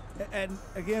special. And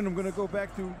again, I'm going to go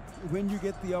back to when you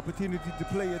get the opportunity to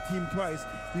play a team twice,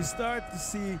 you start to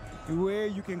see where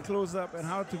you can close up and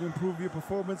how to improve your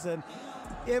performance. And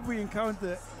every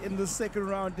encounter in the second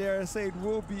round, dare I say, it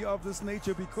will be of this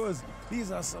nature because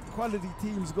these are some quality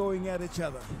teams going at each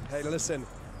other. Hey, listen,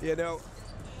 you know,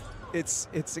 it's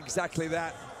exactly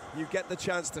that. You get the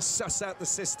chance to suss out the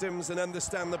systems and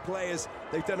understand the players.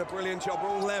 They've done a brilliant job. We're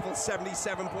all level,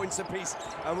 77 points apiece,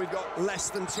 and we've got less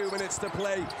than 2 minutes to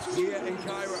play here in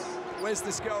Cairo. Where's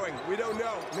this going? We don't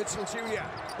know. Mitchell Jr.,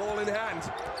 ball in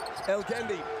hand. El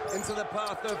Gendi into the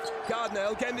path of Gardner.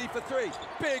 El Gendi for three.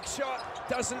 Big shot,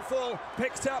 doesn't fall.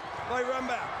 Picked up by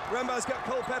Rwanda. Rwamba's got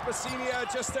Culpepper Senior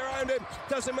just around him.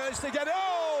 Doesn't manage to get it.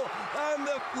 Oh! And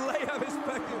the layup is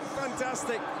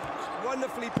fantastic.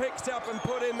 Wonderfully picked up and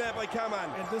put in there by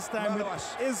Kaman. And this time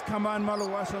Malawash. It is Kaman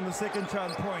Malawash on the second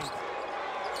chance point.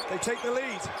 They take the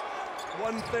lead.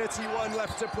 1:31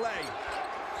 left to play.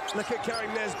 Look at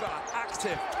Karim Nesba,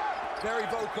 active, very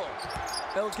vocal.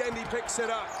 El Gendi picks it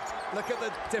up. Look at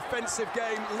the defensive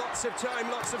game, lots of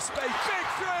time, lots of space. Big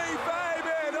three,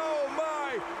 baby! Oh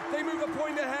my! They move a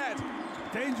point ahead.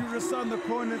 Dangerous on the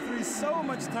corner three, so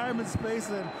much time and space,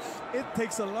 and it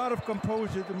takes a lot of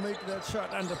composure to make that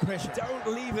shot under pressure. Don't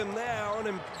leave him there on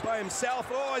him by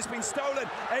himself. Oh, it's been stolen.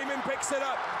 Eamon picks it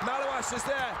up. Malawash is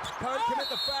there. Can't commit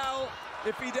the foul.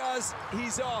 If he does,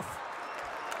 he's off.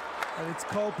 And it's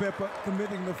Culpepper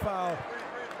committing the foul.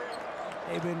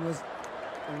 Eamon was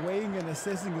weighing and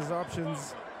assessing his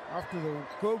options after the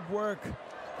good work,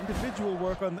 individual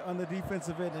work on the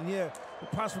defensive end. And here, the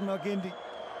pass from El Gendi.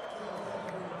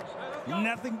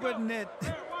 Nothing but net.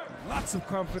 Lots of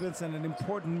confidence and an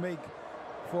important make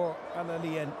for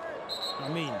Ahly and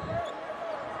Amin.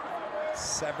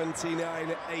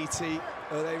 79-80.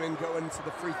 They've been going to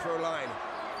the free throw line.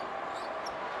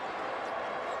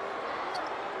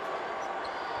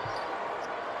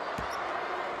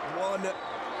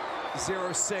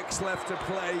 .06 left to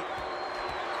play.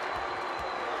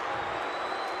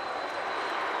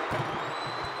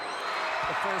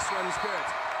 The first one's good.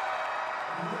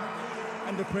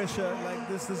 Under pressure like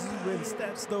this is when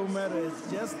stats don't matter.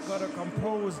 It's just got to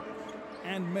compose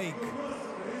and make.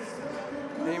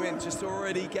 Eamon just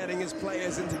already getting his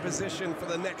players into position for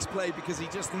the next play because he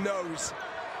just knows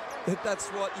that that's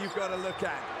what you've got to look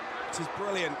at, which is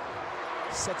brilliant.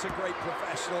 Such a great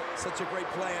professional, such a great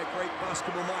player, great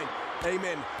basketball mind.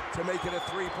 Eamon to make it a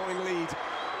three-point lead.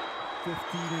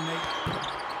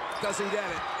 15-8. Doesn't get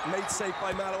it. Made safe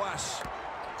by Malawash.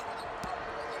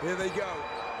 Here they go.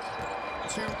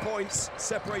 2 points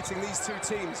separating these two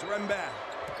teams. Rwanda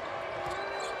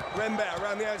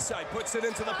around the outside, puts it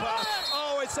into the pass.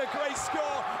 Oh, it's a great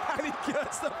score, and he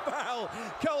gets the foul.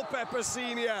 Culpepper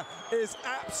Senior is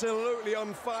absolutely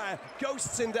on fire.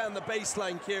 Ghosts him down the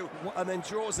baseline, Q, and then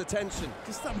draws attention.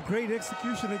 Just some great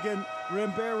execution again.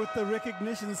 Rwanda with the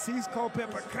recognition, sees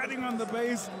Culpepper cutting on the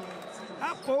base,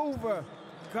 up over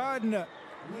Gardner.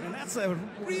 And that's a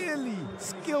really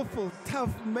skillful,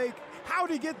 tough make.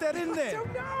 How'd he get that in there?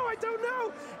 I don't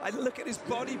know. I look at his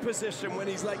body position when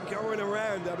he's like going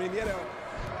around. I mean, you know,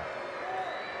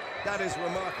 that is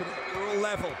remarkable. We're all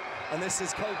level. And this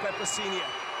is Culpepper Senior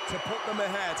to put them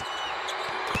ahead.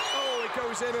 Oh, it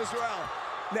goes in as well.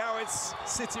 Now it's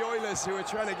City Oilers who are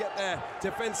trying to get their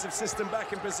defensive system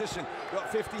back in position.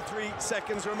 Got 53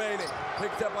 seconds remaining.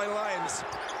 Picked up by Lions.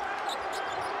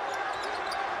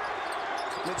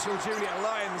 Mitchell Jr.,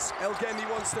 Lions. El Gendi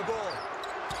wants the ball.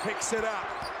 Picks it up.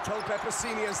 Culpepper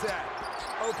Senior's there.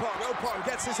 Opong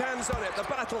gets his hands on it. The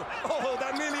battle. Oh,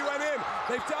 that nearly went in.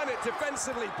 They've done it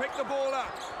defensively. Pick the ball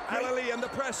up. Ahly under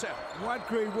pressure. What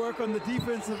great work on the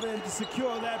defensive end to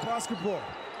secure that basketball.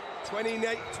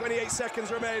 28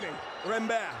 seconds remaining.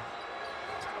 Rwanda.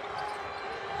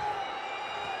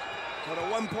 Got a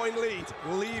 1-point lead.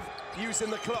 Leave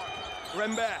using the clock.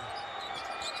 Rwanda.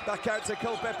 Back out to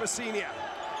Culpepper Senior.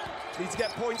 Need to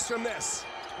get points from this.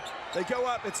 They go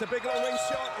up, it's a big long-range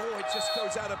shot. Oh, it just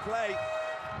goes out of play.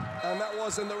 And that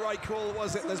wasn't the right call,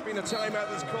 was it? There's been a timeout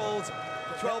that's called.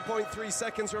 12.3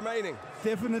 seconds remaining.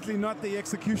 Definitely not the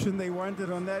execution they wanted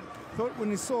on that. Thought when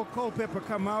he saw Culpepper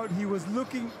come out, he was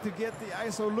looking to get the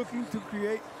ISO, looking to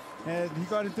create, and he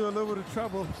got into a little bit of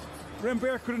trouble.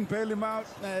 Rwanda couldn't bail him out.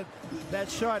 That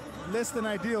shot, less than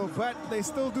ideal, but they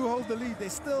still do hold the lead. They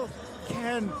still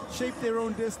can shape their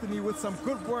own destiny with some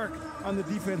good work on the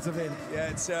defensive end.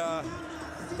 Yeah, it's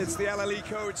the Ahly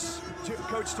coach,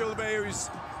 Coach Tulbe, who's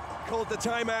called the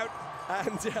timeout.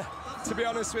 And to be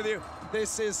honest with you,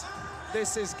 this is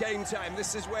game time.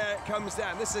 This is where it comes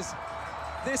down. This is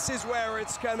this is where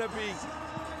it's going to be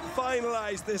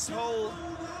finalized, this whole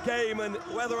game, and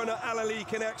whether or not Ahly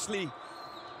can actually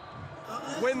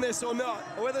win this or not,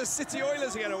 or whether the City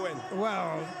Oilers are going to win.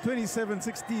 Wow,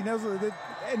 27-16.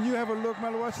 And you have a look,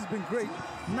 Malawash has been great.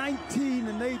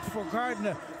 19-8 for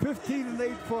Gardner,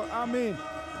 15-8 for Amin.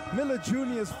 Miller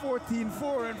Jr. is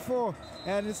 14-4-4.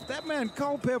 And it's that man,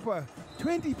 Culpepper,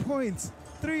 20 points,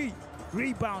 3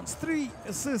 rebounds, 3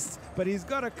 assists. But he's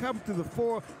got to come to the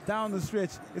fore down the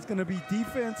stretch. It's going to be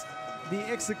defense. The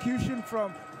execution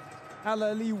from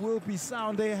Ahly will be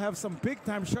sound. They have some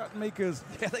big-time shot makers.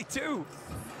 Yeah, they do.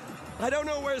 I don't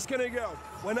know where it's going to go.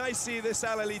 When I see this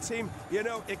Ahly team, you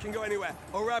know, it can go anywhere.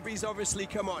 Orabi's obviously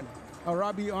come on.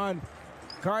 Arabi on,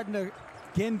 Gardner,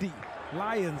 Gendi,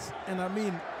 Lions, and I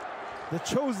mean, the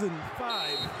chosen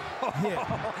 5.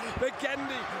 Yeah. But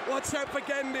Gendi, watch out for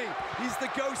Gendi. He's the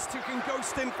ghost who can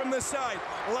ghost in from the side.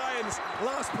 Lions,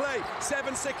 last play,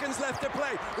 7 seconds left to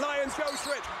play. Lions goes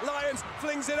for it. Lions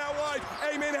flings it out wide.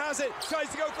 Amin has it, tries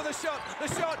to go for the shot.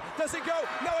 The shot, does it go?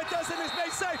 No, it doesn't. It's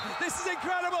made safe. This is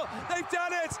incredible. They've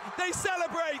done it. They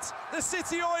celebrate. The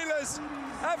City Oilers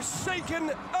have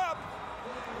shaken up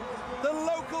the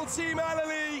local team,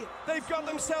 Ahly. They've got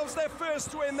themselves their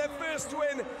first win,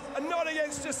 and not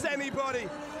against just anybody,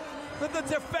 but the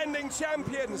defending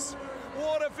champions.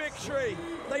 What a victory.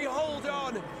 They hold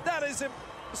on. That is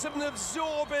some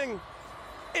absorbing,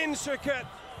 intricate,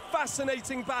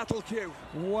 fascinating battle, Q.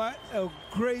 What a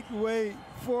great way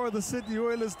for the City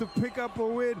Oilers to pick up a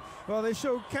win. Well, they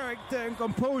showed character and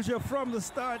composure from the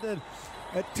start, and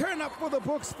a turn up for the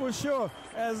books for sure,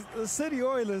 as the City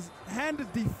Oilers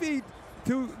handed defeat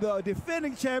to the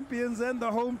defending champions and the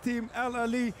home team,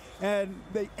 Ahly, and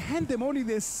they hand them only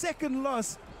their second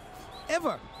loss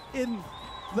ever in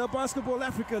the Basketball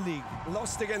Africa League.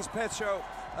 Lost against Petro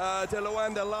de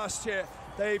Rwanda last year.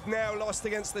 They've now lost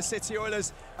against the City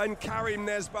Oilers, and Karim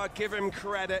Nesbar, give him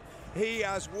credit. He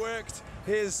has worked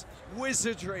his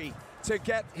wizardry to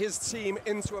get his team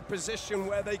into a position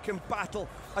where they can battle.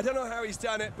 I don't know how he's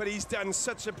done it, but he's done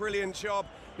such a brilliant job,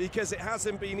 because it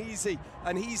hasn't been easy,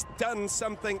 and he's done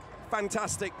something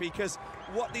fantastic, because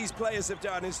what these players have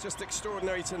done is just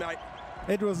extraordinary tonight.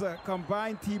 It was a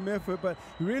combined team effort, but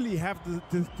you really have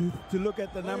to look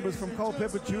at the numbers from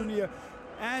Culpepper Jr.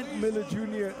 and Miller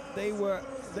Jr. They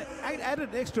added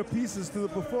extra pieces to the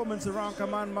performance around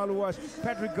Kaman Maluash.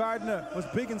 Patrick Gardner was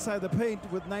big inside the paint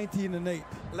with 19-8.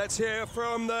 Let's hear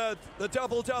from the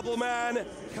double-double man,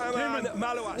 Kaman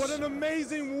Maluash. What an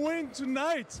amazing win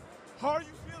tonight. How are you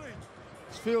feeling?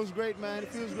 It feels great, man. It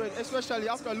feels great, especially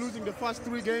after losing the first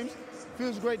 3 games. It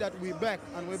feels great that we're back,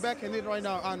 and we're back in it right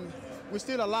now, and we're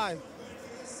still alive.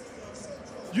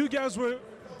 You guys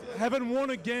haven't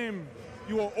won a game.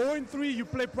 You are 0-3. You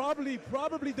play probably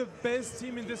the best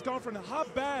team in this conference.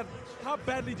 How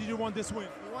badly did you want this win?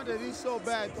 We wanted it so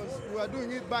bad because we are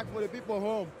doing it back for the people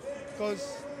home.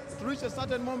 Because it reached a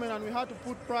certain moment and we had to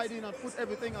put pride in and put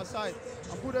everything aside.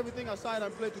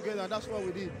 And play together, and that's what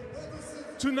we did.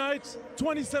 Tonight,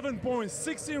 27 points,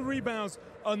 16 rebounds,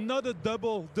 another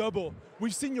double-double.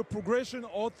 We've seen your progression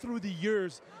all through the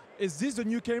years. Is this the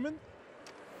new Cayman?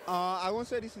 I won't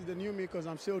say this is the new me because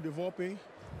I'm still developing.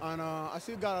 And I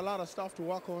still got a lot of stuff to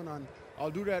work on, and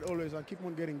I'll do that always and keep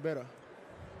on getting better.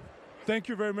 Thank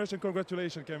you very much, and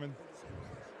congratulations, Kevin.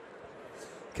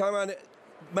 Kaman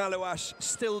Maluash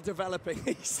still developing.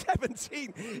 He's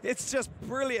 17. It's just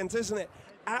brilliant, isn't it?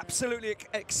 Absolutely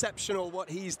exceptional what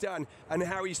he's done and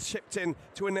how he's chipped in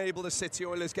to enable the City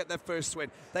Oilers get their first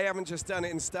win. They haven't just done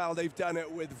it in style, they've done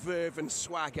it with verve and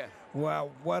swagger.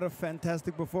 Wow, what a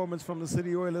fantastic performance from the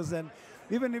City Oilers. And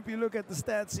even if you look at the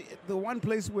stats, the one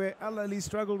place where Ahly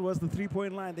struggled was the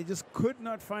three-point line. They just could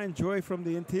not find joy from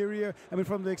the interior.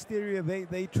 From the exterior,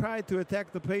 they tried to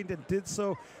attack the paint and did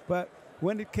so. But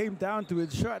when it came down to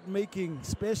it, shot making,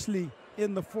 especially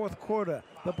in the fourth quarter,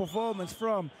 the performance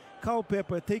from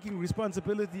Culpepper taking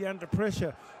responsibility under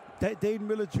pressure. Dane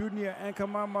Miller Jr. and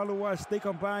Kaman Maluash, they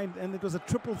combined, and it was a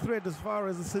triple threat as far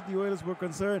as the City Oilers were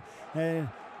concerned. And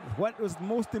what was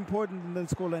most important in the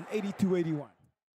scoreline, 82-81.